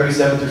 22,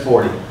 37 through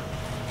 40.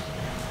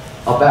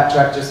 I'll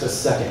backtrack just a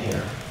second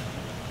here.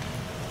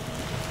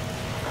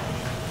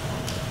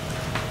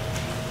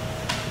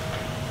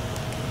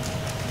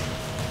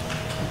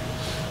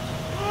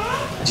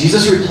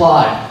 Jesus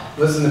replied.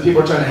 Listen, the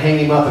people are trying to hang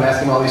Him up and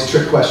ask Him all these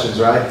trick questions,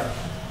 right?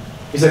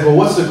 He's like,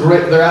 well,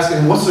 they're asking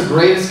Him, what's the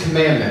greatest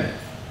commandment?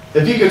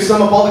 If you could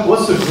sum up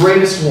what's the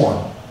greatest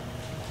one?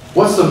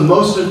 What's the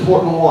most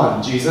important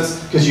one,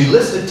 Jesus? Because you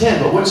listed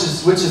 10, but which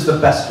is the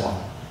best one?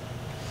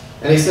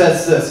 And He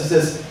says this. He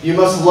says, you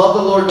must love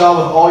the Lord God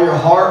with all your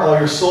heart, all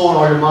your soul, and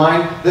all your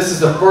mind. This is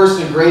the first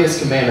and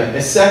greatest commandment.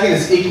 The second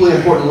is equally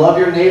important. Love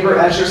your neighbor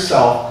as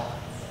yourself.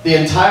 The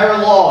entire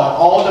law and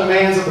all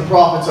demands of the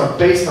prophets are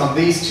based on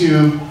these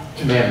two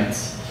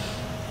commandments.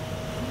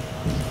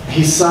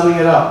 He's summing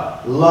it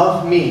up.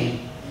 Love me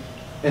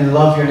and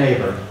love your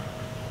neighbor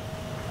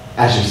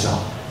as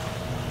yourself.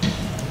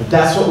 But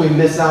that's what we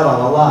miss out on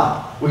a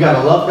lot. We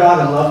got to love God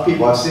and love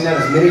people. I've seen that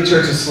as many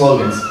churches'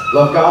 slogans.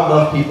 Love God,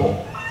 love people.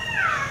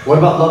 What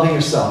about loving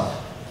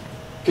yourself?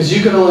 Because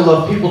you can only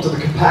love people to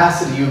the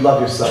capacity you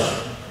love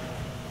yourself.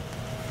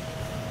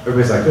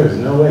 Everybody's like, there's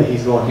no way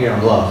he's going here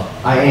on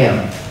love. I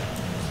am.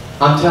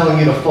 I'm telling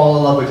you to fall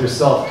in love with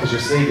yourself because your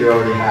Savior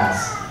already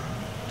has.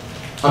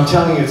 I'm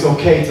telling you it's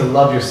okay to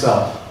love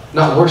yourself,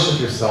 not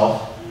worship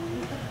yourself.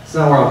 It's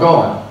not where I'm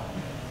going.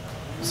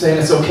 I'm saying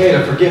it's okay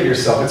to forgive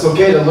yourself. It's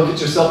okay to look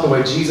at yourself the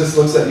way Jesus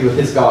looks at you with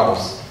His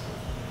goggles.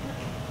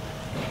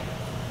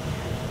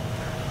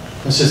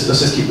 Let's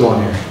just keep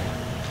going here.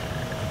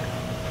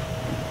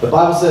 The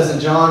Bible says in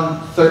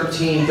John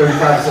 13:35,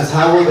 it says,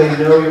 how will they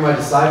know you're my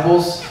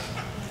disciples?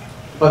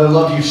 By the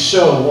love you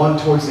show one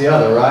towards the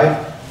other,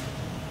 right?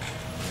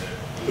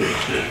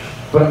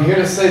 But I'm here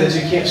to say that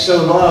you can't show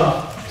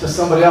love to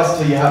somebody else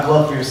until you have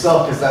love for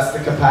yourself, because that's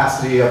the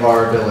capacity of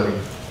our ability.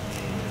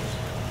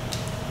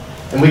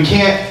 And we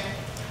can't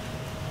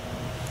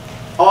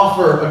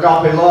offer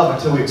agape love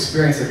until we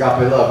experience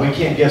agape love. We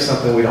can't give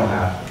something we don't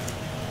have.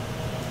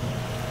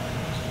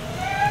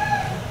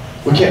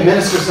 We can't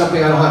minister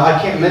something I don't have.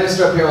 I can't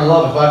minister up here on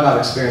love if I've not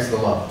experienced the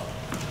love.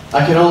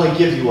 I can only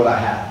give you what I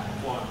have.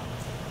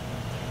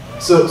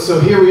 So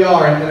here we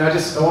are, and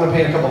I want to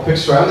paint a couple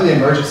pictures. I'm in the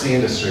emergency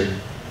industry,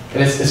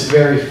 and it's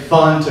very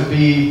fun to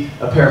be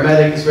a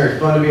paramedic. It's very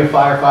fun to be a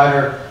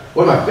firefighter.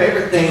 One of my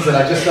favorite things that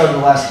I just started the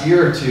last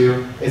year or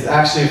two is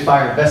actually a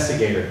fire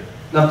investigator.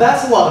 Now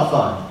that's a lot of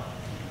fun.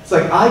 It's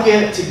like I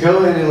get to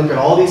go in and look at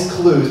all these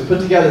clues,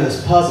 put together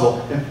this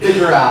puzzle, and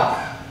figure out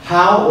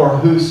how or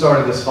who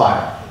started this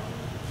fire.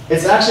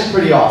 It's actually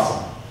pretty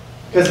awesome.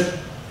 Because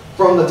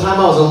from the time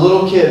I was a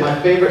little kid, my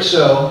favorite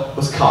show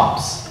was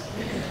Cops.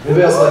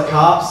 Anybody else like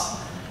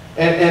Cops?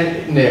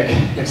 And Nick.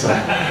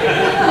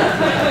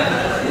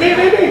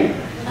 Me.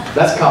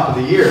 That's Cop of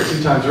the Year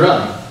 2 times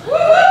running. That's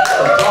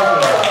what I'm talking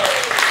about.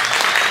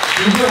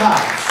 Huber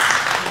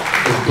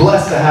Heights. I was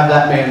blessed to have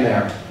that man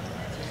there.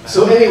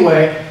 So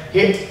anyway,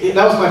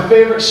 that was my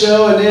favorite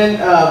show, and then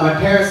my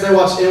parents, they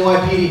watched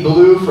NYPD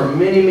Blue for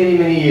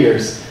many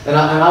years. And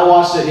I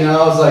watched it,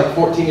 I was like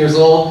 14 years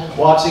old,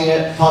 watching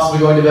it, possibly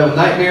going to bed with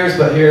nightmares,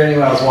 but here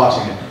anyway, I was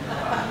watching it.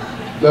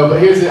 No,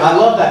 but I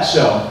love that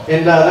show.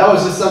 And that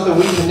was just something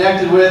we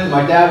connected with.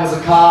 My dad was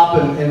a cop,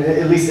 and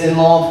at least in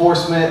law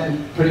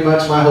enforcement, pretty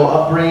much my whole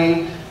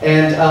upbringing,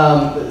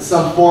 and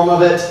some form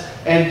of it.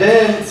 And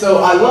then,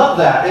 so I love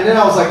that. And then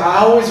I was like, I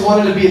always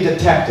wanted to be a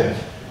detective.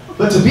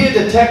 But to be a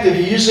detective,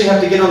 you usually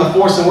have to get on the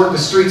force and work the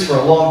streets for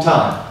a long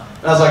time.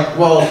 And I was like,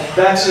 well,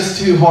 that's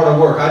just too hard of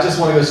work. I just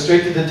want to go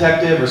straight to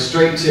detective or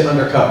straight to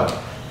undercover,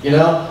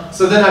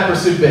 So then I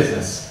pursued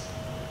business.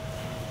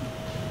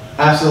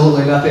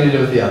 Absolutely nothing to do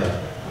with the other.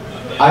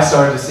 I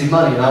started to see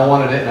money, and I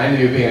wanted it, and I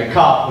knew being a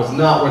cop was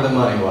not where the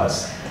money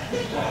was.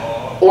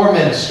 Or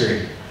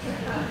ministry.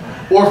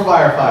 Or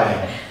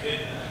firefighting.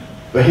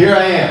 But here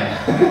I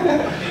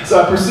am.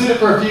 So I pursued it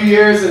for a few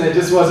years, and it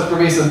just wasn't for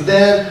me. So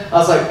then I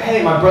was like,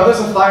 hey, my brother's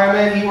a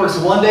fireman. He works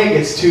 1 day,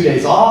 gets 2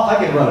 days off. I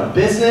can run a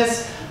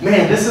business.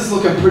 Man, this is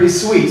looking pretty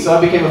sweet. So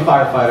I became a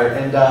firefighter.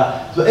 And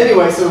so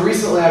anyway, so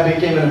recently I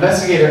became an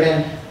investigator,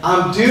 and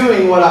I'm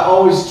doing what I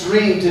always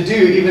dreamed to do,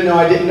 even though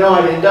I didn't know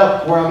I'd end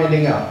up where I'm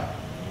ending up.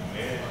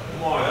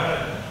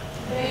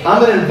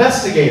 I'm an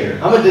investigator.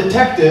 I'm a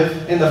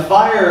detective in the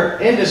fire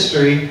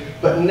industry,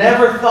 but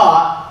never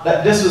thought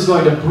that this was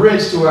going to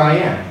bridge to where I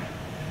am.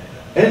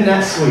 Isn't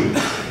that sweet?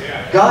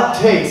 God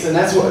takes, and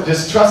that's what,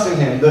 just trusting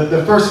Him.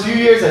 The first few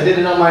years I did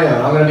it on my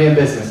own. I'm going to be in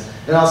business.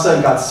 And all of a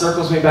sudden God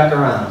circles me back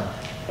around.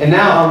 And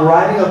now I'm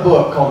writing a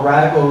book called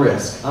Radical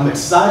Risk. I'm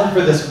excited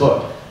for this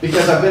book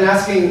because I've been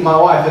asking my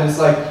wife, and it's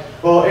like,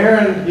 well,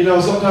 Aaron,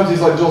 sometimes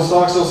he's like Joel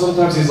Stockstill,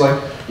 sometimes he's like,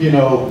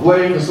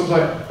 Lane, or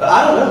sometimes,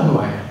 I don't know who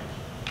I am.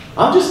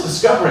 I'm just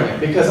discovering it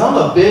because I'm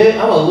a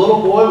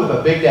little boy with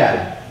a big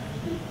daddy.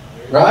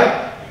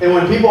 Right? And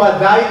when people add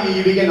value to you,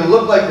 you begin to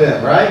look like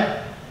them, right?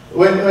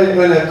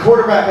 When a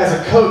quarterback has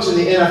a coach in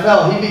the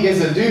NFL, he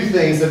begins to do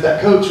things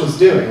that coach was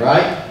doing,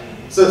 right?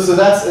 So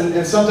that's,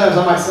 and sometimes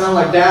I might sound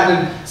like that.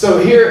 And so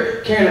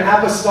here, carrying an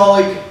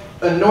apostolic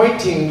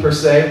anointing per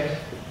se,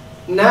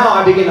 now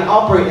I begin to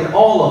operate in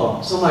all of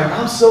them. So I'm like,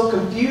 I'm so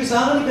confused,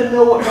 I don't even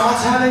know what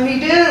God's having me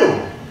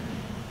do.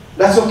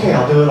 That's okay,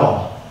 I'll do it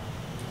all.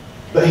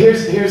 But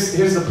here's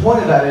the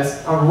point of that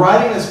is, I'm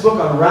writing this book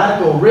on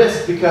radical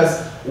risk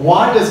because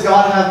why does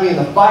God have me in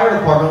the fire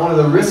department, one of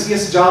the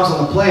riskiest jobs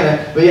on the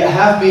planet, but yet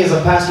have me as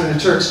a pastor in the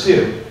church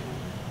too?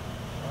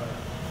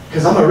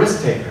 Because I'm a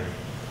risk taker.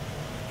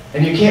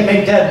 And you can't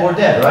make dead more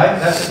dead, right?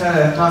 That's the kind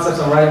of concepts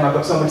I'm writing in my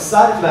book. So I'm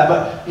excited for that.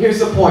 But here's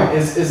the point,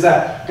 is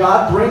that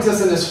God brings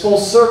us in this full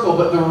circle,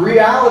 but the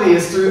reality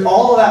is through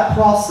all of that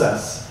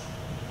process,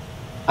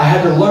 I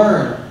had to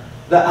learn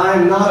that I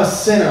am not a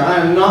sinner. I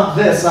am not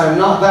this. I am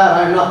not that.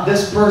 I am not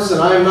this person.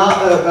 I am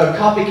not a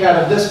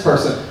copycat of this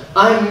person.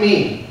 I'm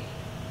me.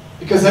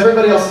 Because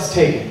everybody else is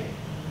taken.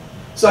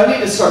 So I need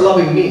to start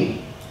loving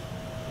me.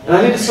 And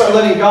I need to start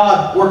letting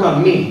God work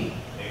on me.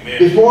 Amen.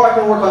 Before I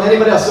can work on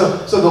anybody else.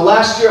 So the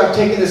last year I've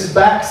taken this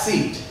back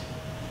seat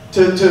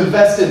to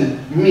invest in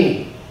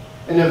me.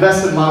 And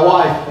invest in my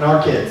wife and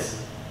our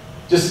kids.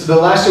 Just the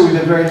last year we've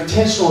been very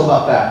intentional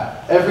about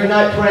that. Every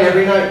night praying,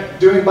 every night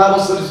doing Bible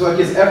studies with my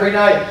kids, every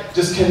night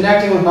just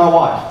connecting with my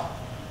wife.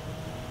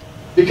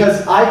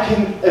 Because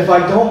if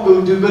I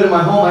don't do good in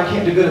my home, I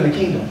can't do good in the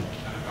kingdom.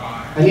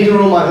 I need to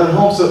rule my own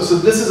home, so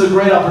this is a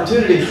great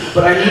opportunity,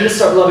 but I need to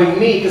start loving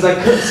me because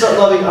I couldn't start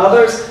loving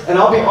others, and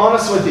I'll be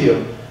honest with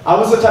you. I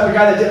was the type of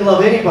guy that didn't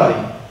love anybody.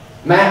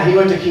 Matt, he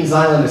went to Kings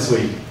Island this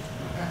week.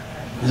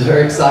 It was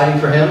very exciting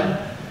for him.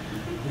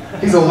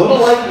 He's a little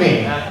like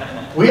me.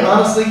 We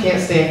honestly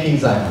can't stand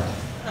Kings Island.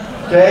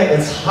 Okay?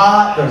 It's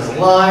hot, there's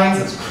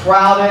lines, it's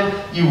crowded,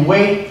 you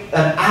wait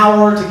an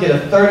hour to get a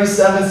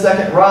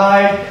 37-second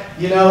ride,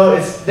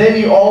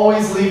 then you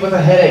always leave with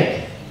a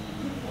headache.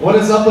 What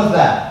is up with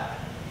that?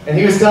 And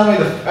he was telling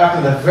me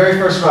after the very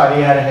first ride,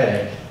 he had a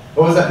headache.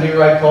 What was that new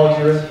ride called,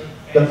 yours?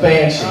 The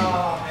Banshee.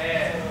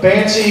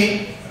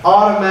 Banshee,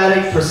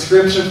 automatic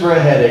prescription for a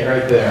headache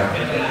right there.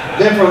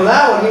 Then from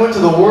that one, he went to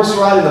the worst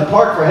ride in the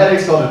park for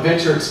headaches called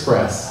Adventure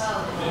Express.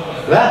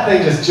 That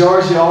thing just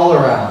jars you all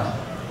around.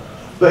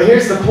 But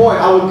here's the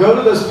point. I would go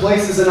to those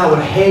places and I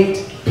would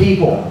hate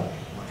people.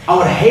 I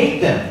would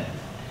hate them.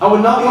 I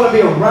would not want to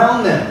be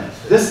around them.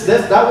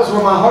 That was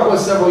where my heart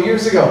was several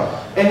years ago.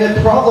 And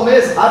the problem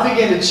is, I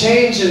began to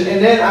change, and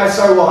then I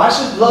started, I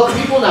should love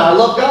people now. I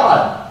love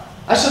God.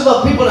 I should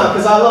love people now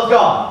because I love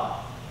God.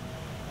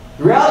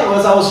 The reality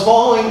was I was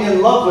falling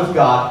in love with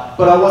God,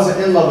 but I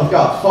wasn't in love with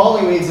God.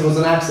 Falling means it was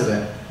an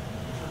accident.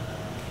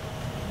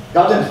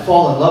 God didn't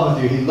fall in love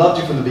with you. He loved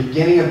you from the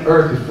beginning of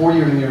earth before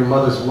you were in your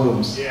mother's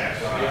wombs. He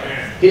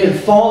didn't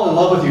fall in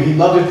love with you. He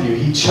loved with you.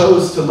 He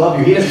chose to love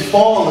you. He didn't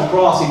fall on the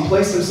cross. He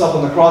placed himself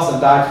on the cross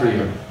and died for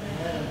you.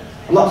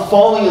 I'm not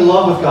falling in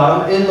love with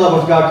God. I'm in love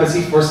with God because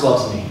He first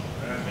loves me.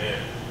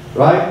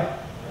 Right?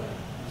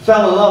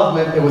 Fell in love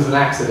meant it was an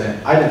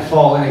accident. I didn't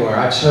fall anywhere.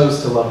 I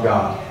chose to love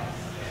God.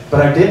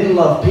 But I didn't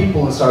love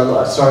people until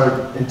I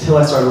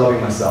started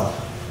loving myself.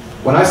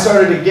 When I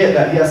started to get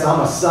that, yes,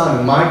 I'm a son,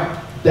 and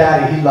my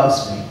daddy, he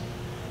loves me.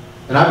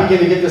 And I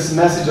began to get this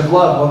message of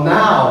love. Well,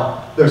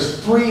 now,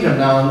 there's freedom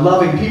now in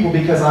loving people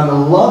because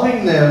I'm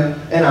loving them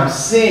and I'm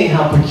seeing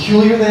how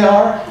peculiar they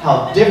are,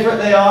 how different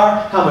they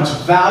are, how much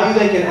value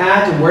they can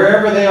add to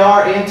wherever they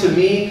are and to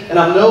me. And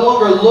I'm no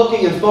longer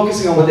looking and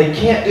focusing on what they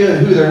can't do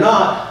and who they're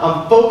not.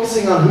 I'm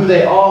focusing on who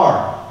they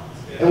are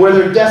and where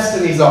their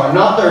destinies are.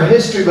 Not their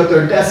history, but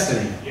their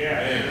destiny.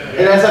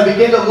 And as I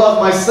begin to love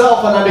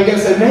myself and I begin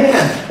to say,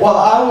 man, while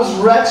I was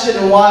wretched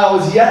and while I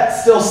was yet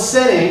still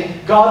sinning,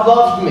 God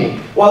loved me.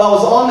 While I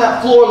was on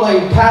that floor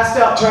laying passed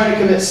out trying to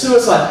commit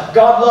suicide,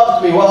 God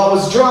loved me. While I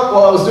was drunk,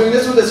 while I was doing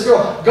this with this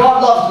girl,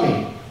 God loved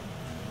me.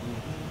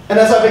 And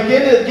as I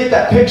begin to get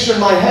that picture in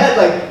my head,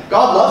 like,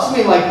 God loves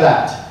me like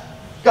that.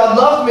 God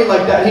loved me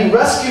like that. And He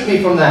rescued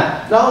me from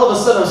that. Now all of a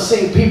sudden I'm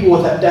seeing people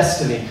with that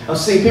destiny. I'm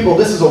seeing people,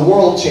 this is a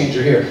world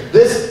changer here.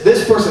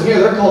 This person here,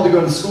 they're called to go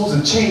into schools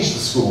and change the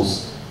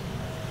schools.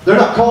 They're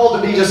not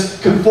called to be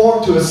just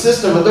conformed to a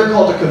system, but they're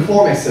called to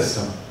conform a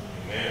system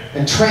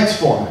and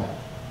transform it.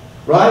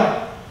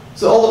 Right?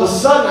 So all of a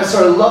sudden I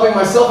started loving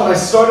myself and I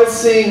started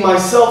seeing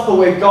myself the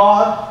way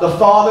God, the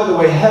Father, the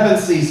way heaven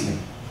sees me.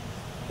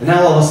 And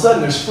now all of a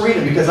sudden there's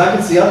freedom because I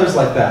can see others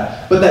like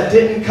that. But that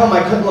didn't come,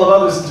 I couldn't love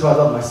others until I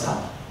loved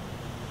myself.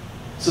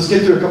 So let's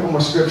get through a couple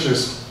more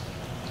scriptures.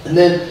 And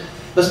then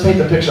let's paint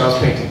the picture I was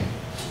painting.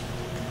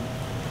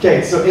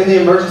 Okay, so in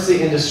the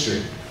emergency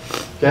industry,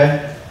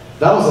 okay?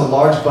 That was a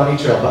large bunny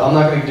trail, but I'm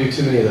not going to do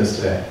too many of those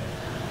today.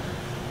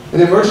 In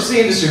the emergency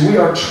industry, we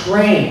are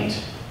trained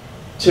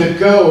to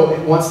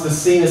go once the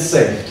scene is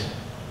saved.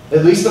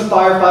 At least the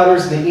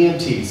firefighters and the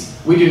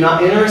EMTs. We do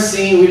not enter a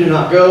scene, we do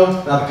not go.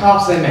 Now the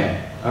cops, they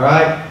may, all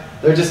right?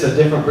 They're just a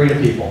different breed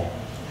of people,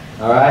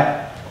 all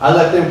right? I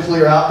let them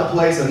clear out the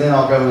place and then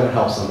I'll go in and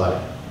help somebody.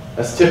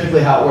 That's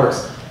typically how it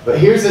works. But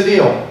here's the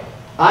deal.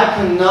 I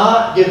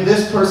cannot give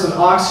this person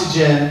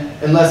oxygen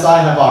unless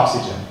I have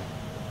oxygen.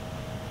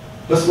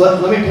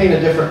 Let me paint a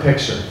different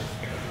picture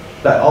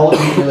that all of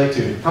you can relate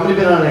to. How many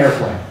have been on an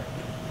airplane?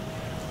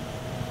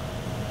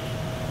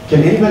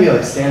 Can anybody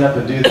like stand up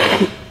and do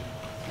that?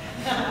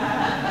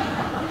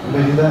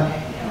 Anybody do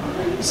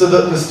that? So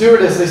the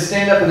stewardess, they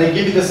stand up and they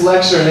give you this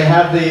lecture and they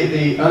have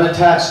the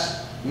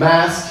unattached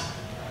mask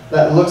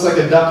that looks like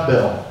a duck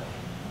bill.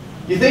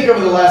 You think over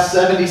the last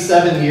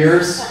 77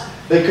 years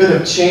they could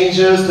have changed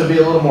those to be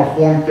a little more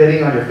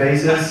form-fitting on your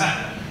faces?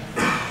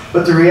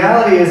 But the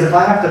reality is, if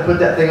I have to put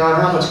that thing on,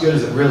 how much good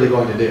is it really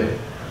going to do?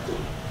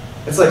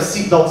 It's like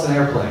seatbelts in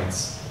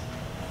airplanes.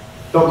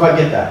 Don't quite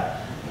get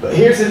that. But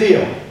here's the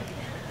deal.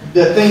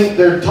 The thing,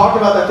 they're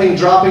talking about that thing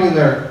dropping and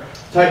they're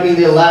tightening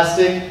the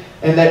elastic,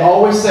 and they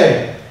always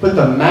say, put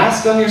the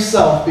mask on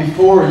yourself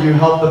before you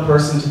help the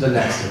person to the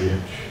next of you.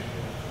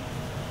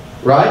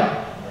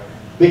 Right?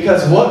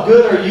 Because what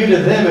good are you to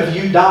them if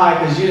you die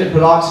because you didn't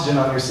put oxygen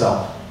on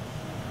yourself?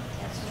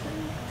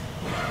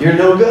 You're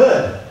no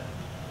good.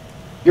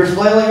 You're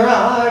flailing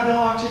around. I have no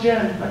oxygen.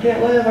 I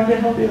can't live. I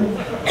can't help you.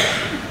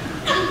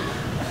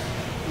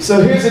 So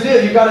here's the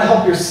deal. You've got to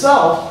help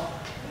yourself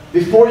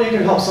before you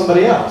can help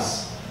somebody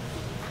else.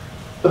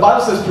 The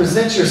Bible says,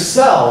 present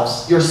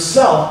yourself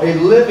a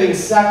living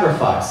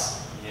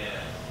sacrifice.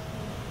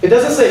 It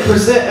doesn't say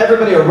present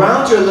everybody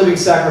around you a living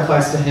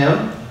sacrifice to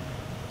Him.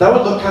 That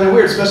would look kind of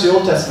weird, especially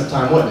Old Testament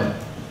time, wouldn't it?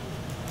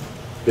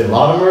 Be a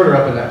lot of murder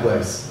up in that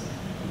place.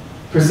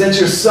 Present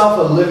yourself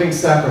a living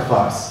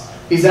sacrifice.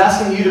 He's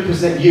asking you to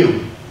present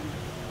you.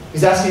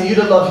 He's asking you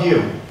to love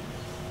you.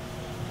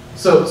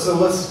 So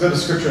let's go to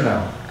Scripture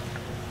now.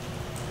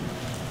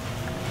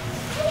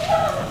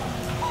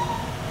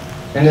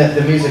 And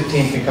the music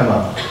team can come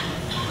up.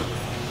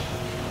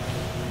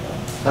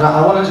 And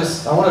I want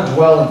to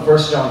dwell in 1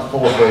 John 4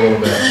 for a little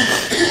bit.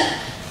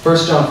 1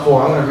 John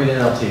 4, I'm going to read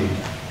NLT.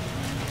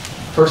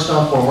 1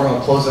 John 4, we're going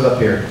to close it up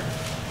here.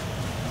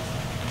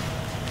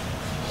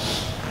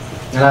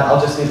 And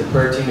I'll just need the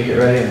prayer team to get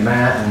ready, and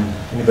Matt and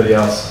anybody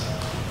else.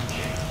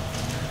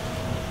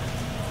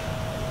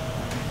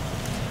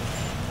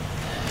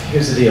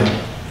 Here's the deal.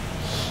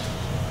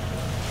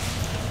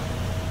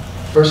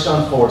 1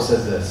 John 4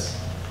 says this.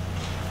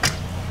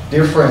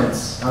 Dear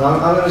friends, and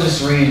I'm going to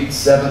just read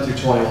 7 through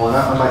 21.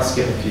 I might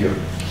skip a few.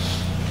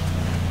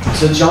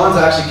 So John's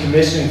actually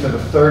commissioning for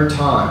the third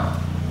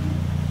time.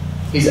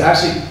 He's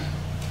actually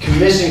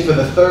commissioning for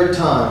the third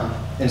time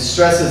and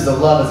stresses the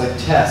love as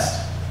a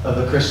test of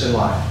the Christian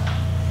life.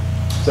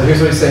 So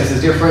here's what he says. He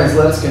says, dear friends,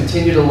 let us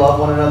continue to love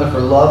one another, for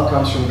love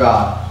comes from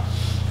God.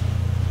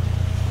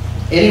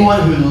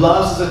 Anyone who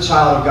loves is a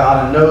child of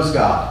God and knows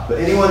God. But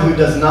anyone who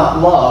does not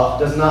love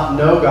does not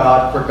know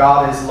God, for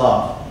God is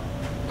love.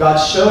 God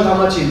showed how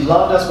much He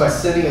loved us by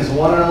sending His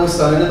one and only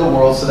Son into the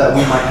world so that we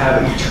might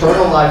have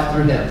eternal life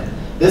through Him.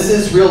 This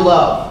is real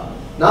love.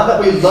 Not that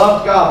we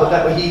loved God, but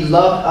that He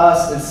loved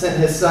us and sent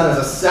His Son as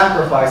a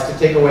sacrifice to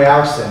take away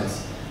our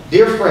sins.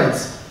 Dear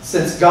friends,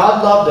 since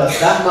God loved us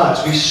that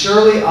much, we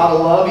surely ought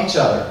to love each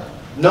other.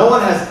 No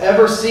one has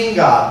ever seen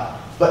God,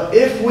 but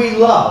if we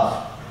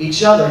love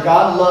each other,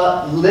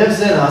 God lives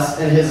in us,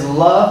 and His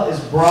love is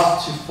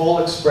brought to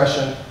full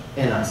expression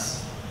in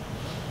us.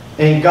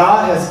 And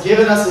God has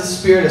given us His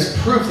Spirit as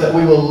proof that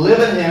we will live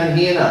in Him and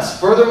He in us.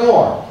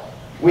 Furthermore,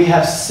 we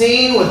have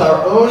seen with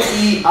our own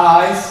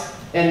eyes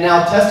and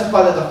now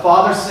testify that the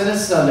Father sent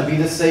His Son to be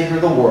the Savior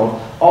of the world.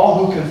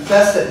 All who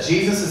confess that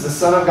Jesus is the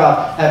Son of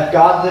God have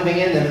God living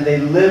in them, and they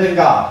live in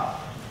God.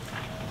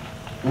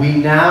 We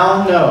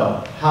now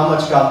know how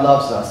much God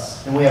loves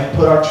us, and we have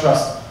put our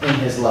trust in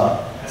His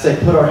love. Say,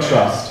 put our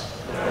trust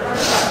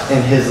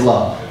in His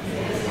love.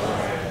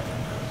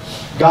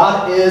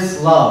 God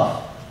is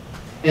love,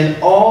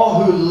 and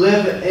all who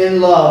live in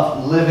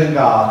love live in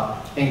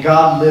God, and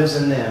God lives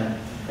in them.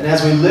 And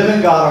as we live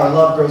in God, our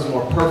love grows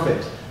more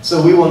perfect.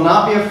 So we will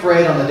not be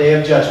afraid on the day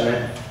of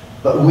judgment,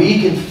 but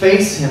we can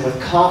face Him with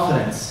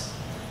confidence.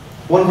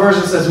 One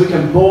version says we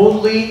can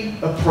boldly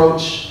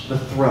approach the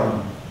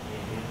throne.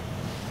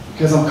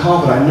 Because I'm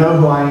confident, I know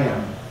who I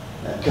am.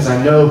 Because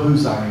I know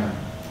whose I am.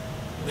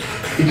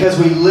 Because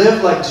we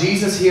live like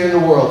Jesus here in the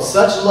world.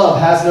 Such love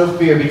has no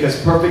fear,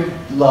 because perfect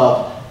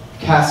love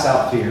casts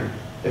out fear.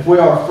 If we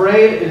are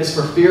afraid, it is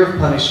for fear of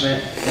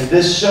punishment, and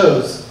this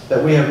shows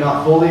that we have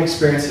not fully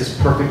experienced His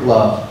perfect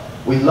love.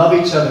 We love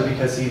each other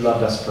because He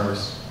loved us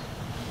first.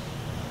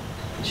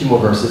 2 more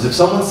verses. If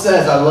someone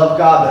says, I love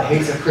God, but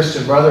hates a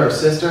Christian brother or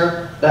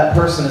sister, that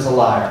person is a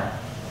liar.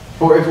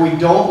 For if we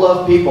don't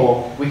love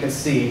people we can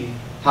see,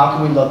 how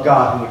can we love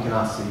God whom we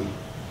cannot see?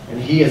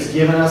 And He has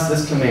given us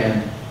this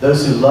command: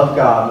 those who love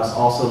God must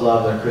also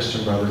love their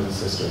Christian brothers and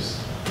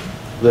sisters.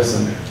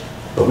 Listen,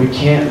 but we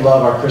can't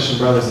love our Christian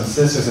brothers and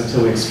sisters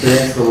until we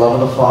experience the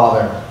love of the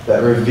Father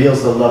that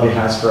reveals the love He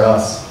has for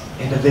us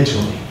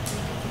individually.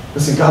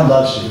 Listen, God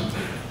loves you.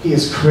 He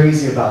is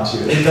crazy about you.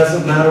 It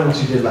doesn't matter what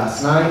you did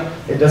last night.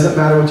 It doesn't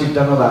matter what you've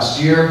done the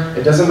last year.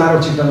 It doesn't matter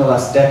what you've done the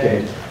last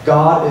decade.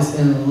 God is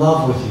in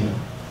love with you.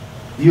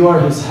 You are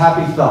His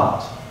happy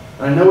thought.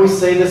 And I know we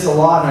say this a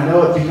lot, and I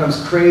know it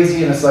becomes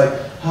crazy, and it's like,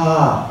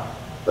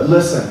 But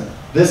listen,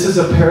 this is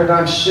a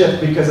paradigm shift,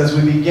 because as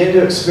we begin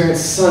to experience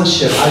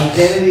sonship,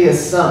 identity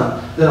as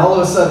son, then all of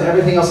a sudden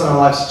everything else in our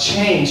lives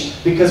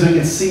change, because we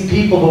can see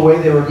people the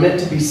way they were meant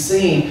to be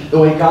seen, the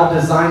way God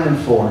designed them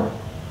for.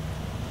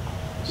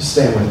 Just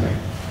stand with me.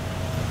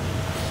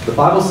 The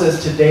Bible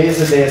says today is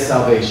the day of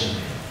salvation.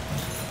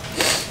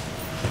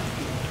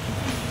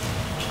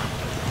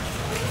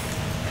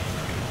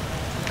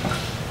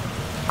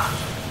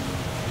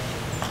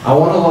 I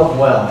want to love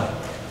well,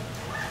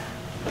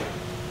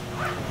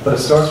 but it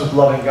starts with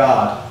loving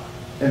God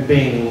and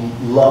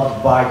being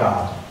loved by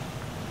God.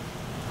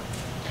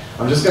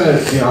 I'm just going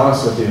to be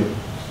honest with you.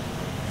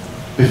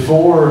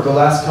 Before the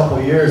last couple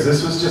of years,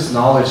 this was just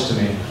knowledge to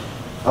me.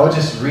 I would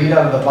just read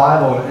out of the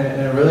Bible,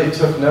 and it really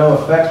took no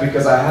effect,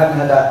 because I hadn't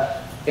had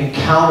that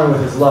encounter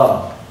with His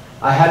love.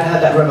 I hadn't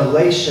had that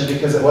revelation,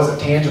 because it wasn't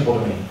tangible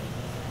to me.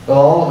 But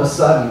all of a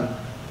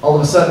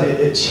sudden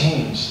it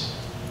changed.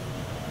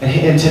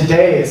 And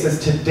today, it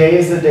says today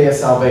is the day of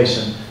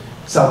salvation.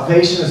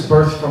 Salvation is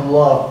birthed from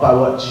love by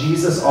what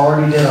Jesus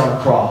already did on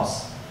the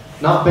cross.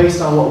 Not based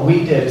on what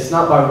we did. It's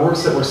not by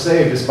works that we're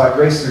saved. It's by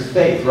grace through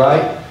faith,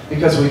 right?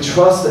 Because we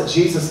trust that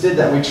Jesus did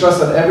that. We trust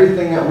that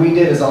everything that we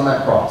did is on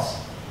that cross.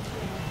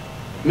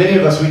 Many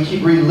of us, we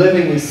keep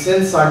reliving these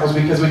sin cycles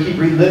because we keep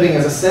reliving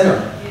as a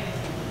sinner.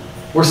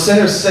 We're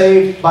sinners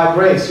saved by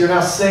grace. You're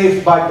now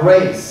saved by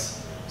grace.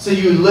 So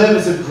you live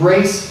as a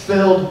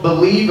grace-filled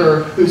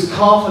believer who's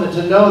confident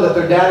to know that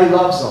their daddy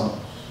loves them.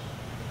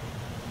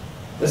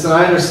 Listen,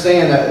 I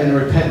understand that in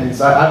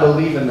repentance. I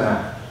believe in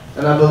that.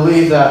 And I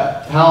believe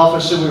that how often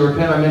should we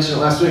repent? I mentioned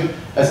it last week.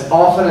 As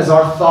often as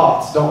our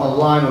thoughts don't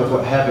align with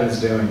what heaven is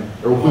doing,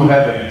 or who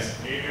heaven is.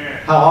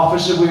 Amen. How often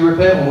should we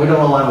repent? When we don't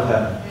align with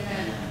heaven.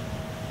 Amen.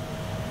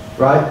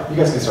 Right? You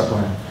guys can start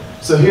playing.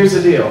 So here's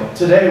the deal.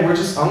 Today, I'm going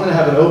to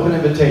have an open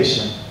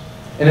invitation.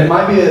 And it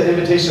might be an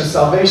invitation of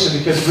salvation,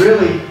 because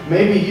really,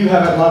 maybe you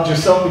haven't loved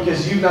yourself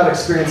because you've not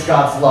experienced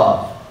God's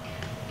love.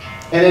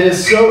 And it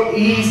is so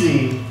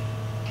easy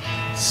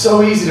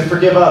to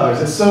forgive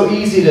others. It's so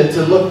easy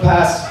to look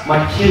past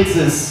my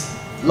kids'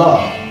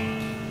 love.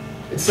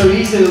 It's so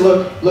easy to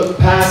look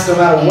past, no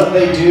matter what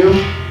they do,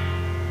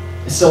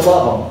 and still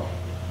love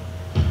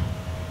them.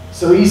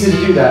 So easy to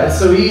do that. It's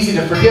so easy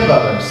to forgive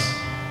others.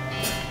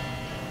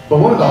 But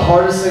one of the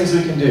hardest things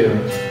we can do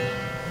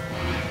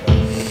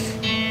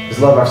is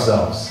love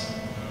ourselves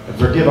and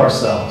forgive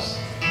ourselves.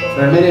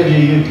 And many of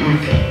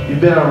you've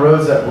been on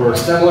roads that were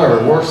similar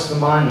or worse than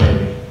mine,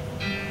 maybe.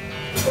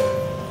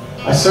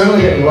 I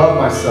certainly didn't love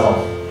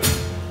myself.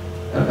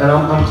 And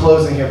I'm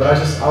closing here, but I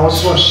just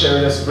want to share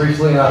this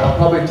briefly, and I'll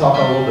probably talk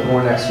on a little bit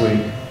more next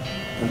week.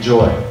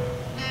 Enjoy.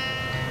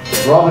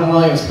 Robin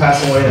Williams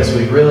passing away this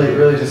week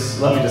really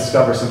just let me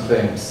discover some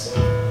things.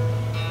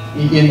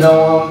 You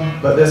know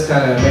him, but this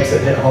kind of makes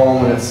it hit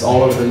home, and it's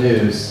all over the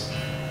news.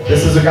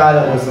 This is a guy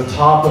that was the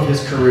top of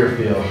his career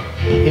field.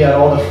 He had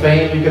all the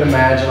fame you could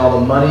imagine, all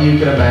the money you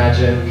could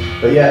imagine,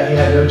 but yet he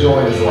had no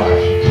joy in his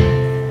life.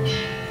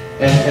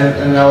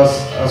 And I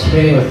was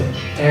meeting with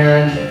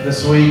Aaron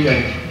this week,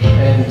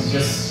 and it's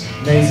just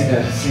amazing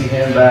to see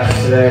him back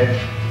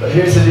today. But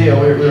here's the deal,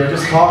 we were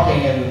just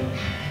talking, and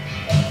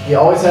he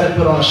always had to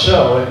put on a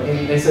show,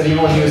 and they said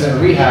even when he was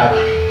in rehab,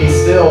 he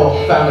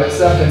still found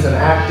acceptance in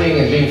acting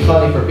and being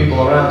funny for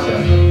people around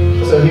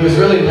him. So he was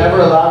really never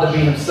allowed to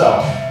be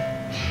himself.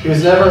 He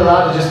was never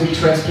allowed to just be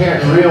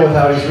transparent and real with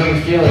how he's really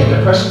feeling.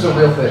 Depression's a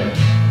real thing.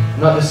 I'm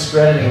not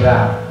discrediting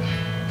that.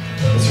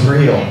 It's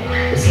real.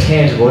 It's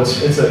tangible. It's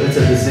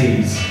a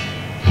disease.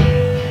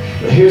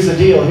 But here's the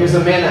deal. Here's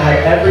a man that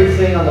had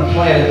everything on the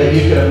planet that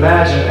you could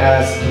imagine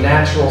as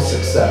natural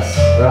success,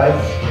 right?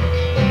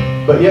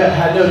 But yet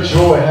had no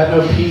joy, had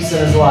no peace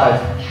in his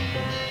life,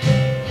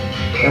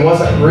 and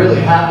wasn't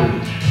really happy.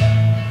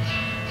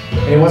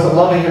 And he wasn't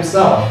loving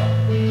himself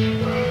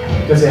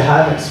because he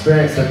hadn't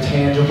experienced the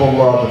tangible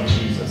love of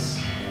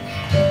Jesus.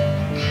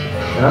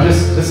 And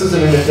this is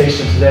an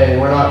invitation today,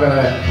 and we're not going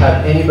to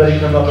have anybody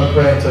come up and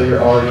pray until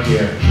you're already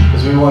here,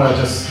 because we want to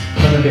just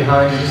come in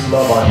behind you, just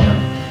love on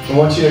him. We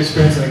want you to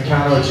experience an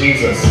encounter with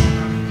Jesus.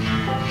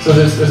 So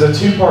there's a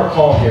two-part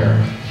call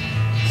here.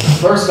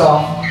 First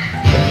off,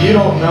 if you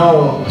don't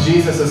know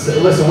Jesus,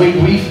 listen,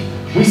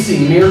 we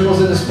see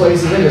miracles in this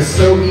place, and it is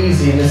so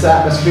easy in this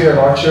atmosphere of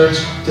our church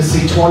to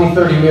see 20,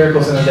 30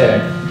 miracles in a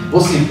day. We'll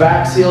see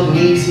backs healed,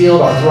 knees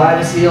healed,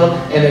 arthritis healed,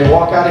 and they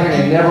walk out of here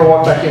and they never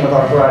walk back in with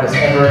arthritis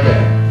ever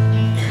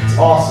again. It's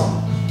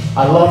awesome.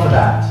 I love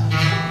that.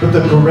 But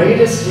the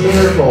greatest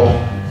miracle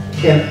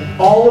in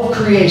all of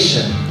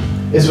creation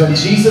is when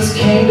Jesus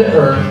came to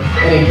earth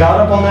and he got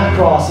up on that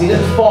cross. He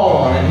didn't fall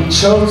on it. He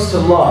chose to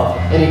love,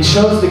 and he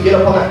chose to get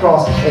up on that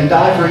cross and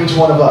die for each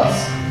one of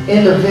us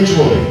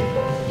individually.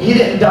 He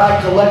didn't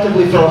die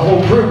collectively for a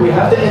whole group. We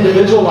have to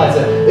individualize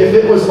it. If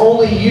it was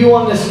only you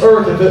on this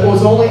earth, if it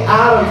was only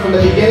Adam from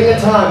the beginning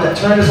of time that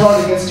turned his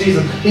heart against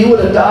Jesus, he would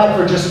have died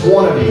for just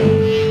one of you.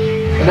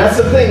 And that's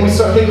the thing. We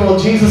start thinking, well,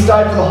 Jesus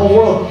died for the whole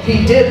world.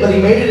 He did, but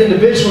he made it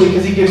individually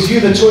because he gives you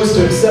the choice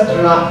to accept it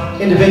or not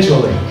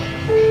individually.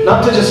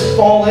 Not to just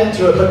fall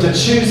into it, but to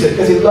choose it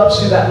because he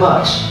loves you that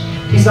much.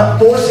 He's not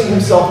forcing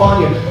himself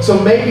on you. So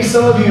maybe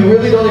some of you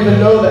really don't even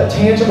know that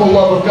tangible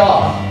love of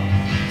God.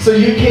 So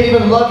you can't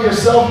even love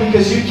yourself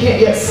because you can't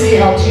yet see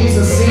how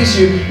Jesus sees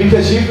you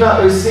because you've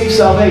not received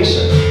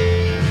salvation.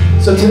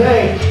 So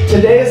today is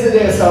the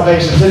day of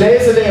salvation. Today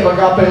is the day of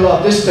agape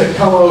love, just to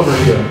come over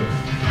you.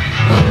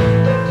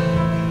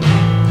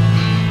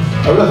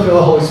 I really feel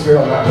the Holy Spirit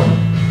on that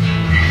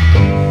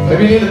one.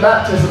 Maybe you need the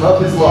baptism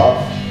of his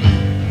love.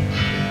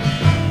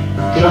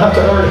 You don't have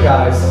to earn it,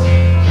 guys.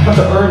 You don't have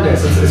to earn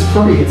this. It's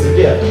free. It's a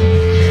gift.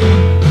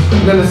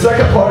 And then the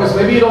second part is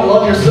maybe you don't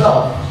love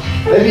yourself.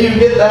 Maybe you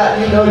get that,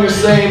 you know you're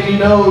saved, you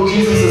know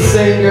Jesus is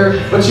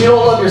Savior, but you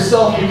don't love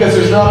yourself because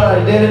there's not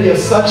an identity of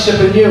sonship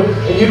in you,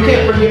 and you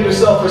can't forgive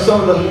yourself for some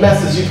of the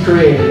messes you've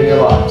created in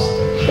your lives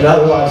and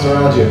other lives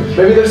around you.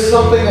 Maybe there's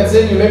something that's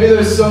in you, maybe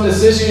there's some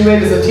decision you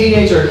made as a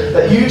teenager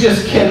that you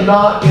just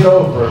cannot get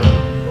over.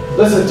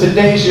 Listen,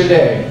 today's your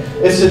day.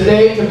 It's a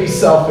day to be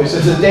selfish.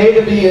 It's a day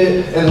to be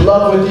in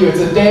love with you.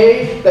 It's a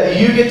day that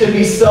you get to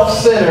be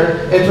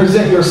self-centered and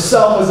present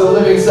yourself as a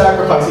living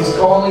sacrifice. He's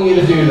calling you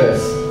to do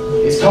this.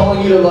 He's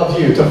calling you to love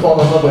you, to fall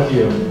in love with you.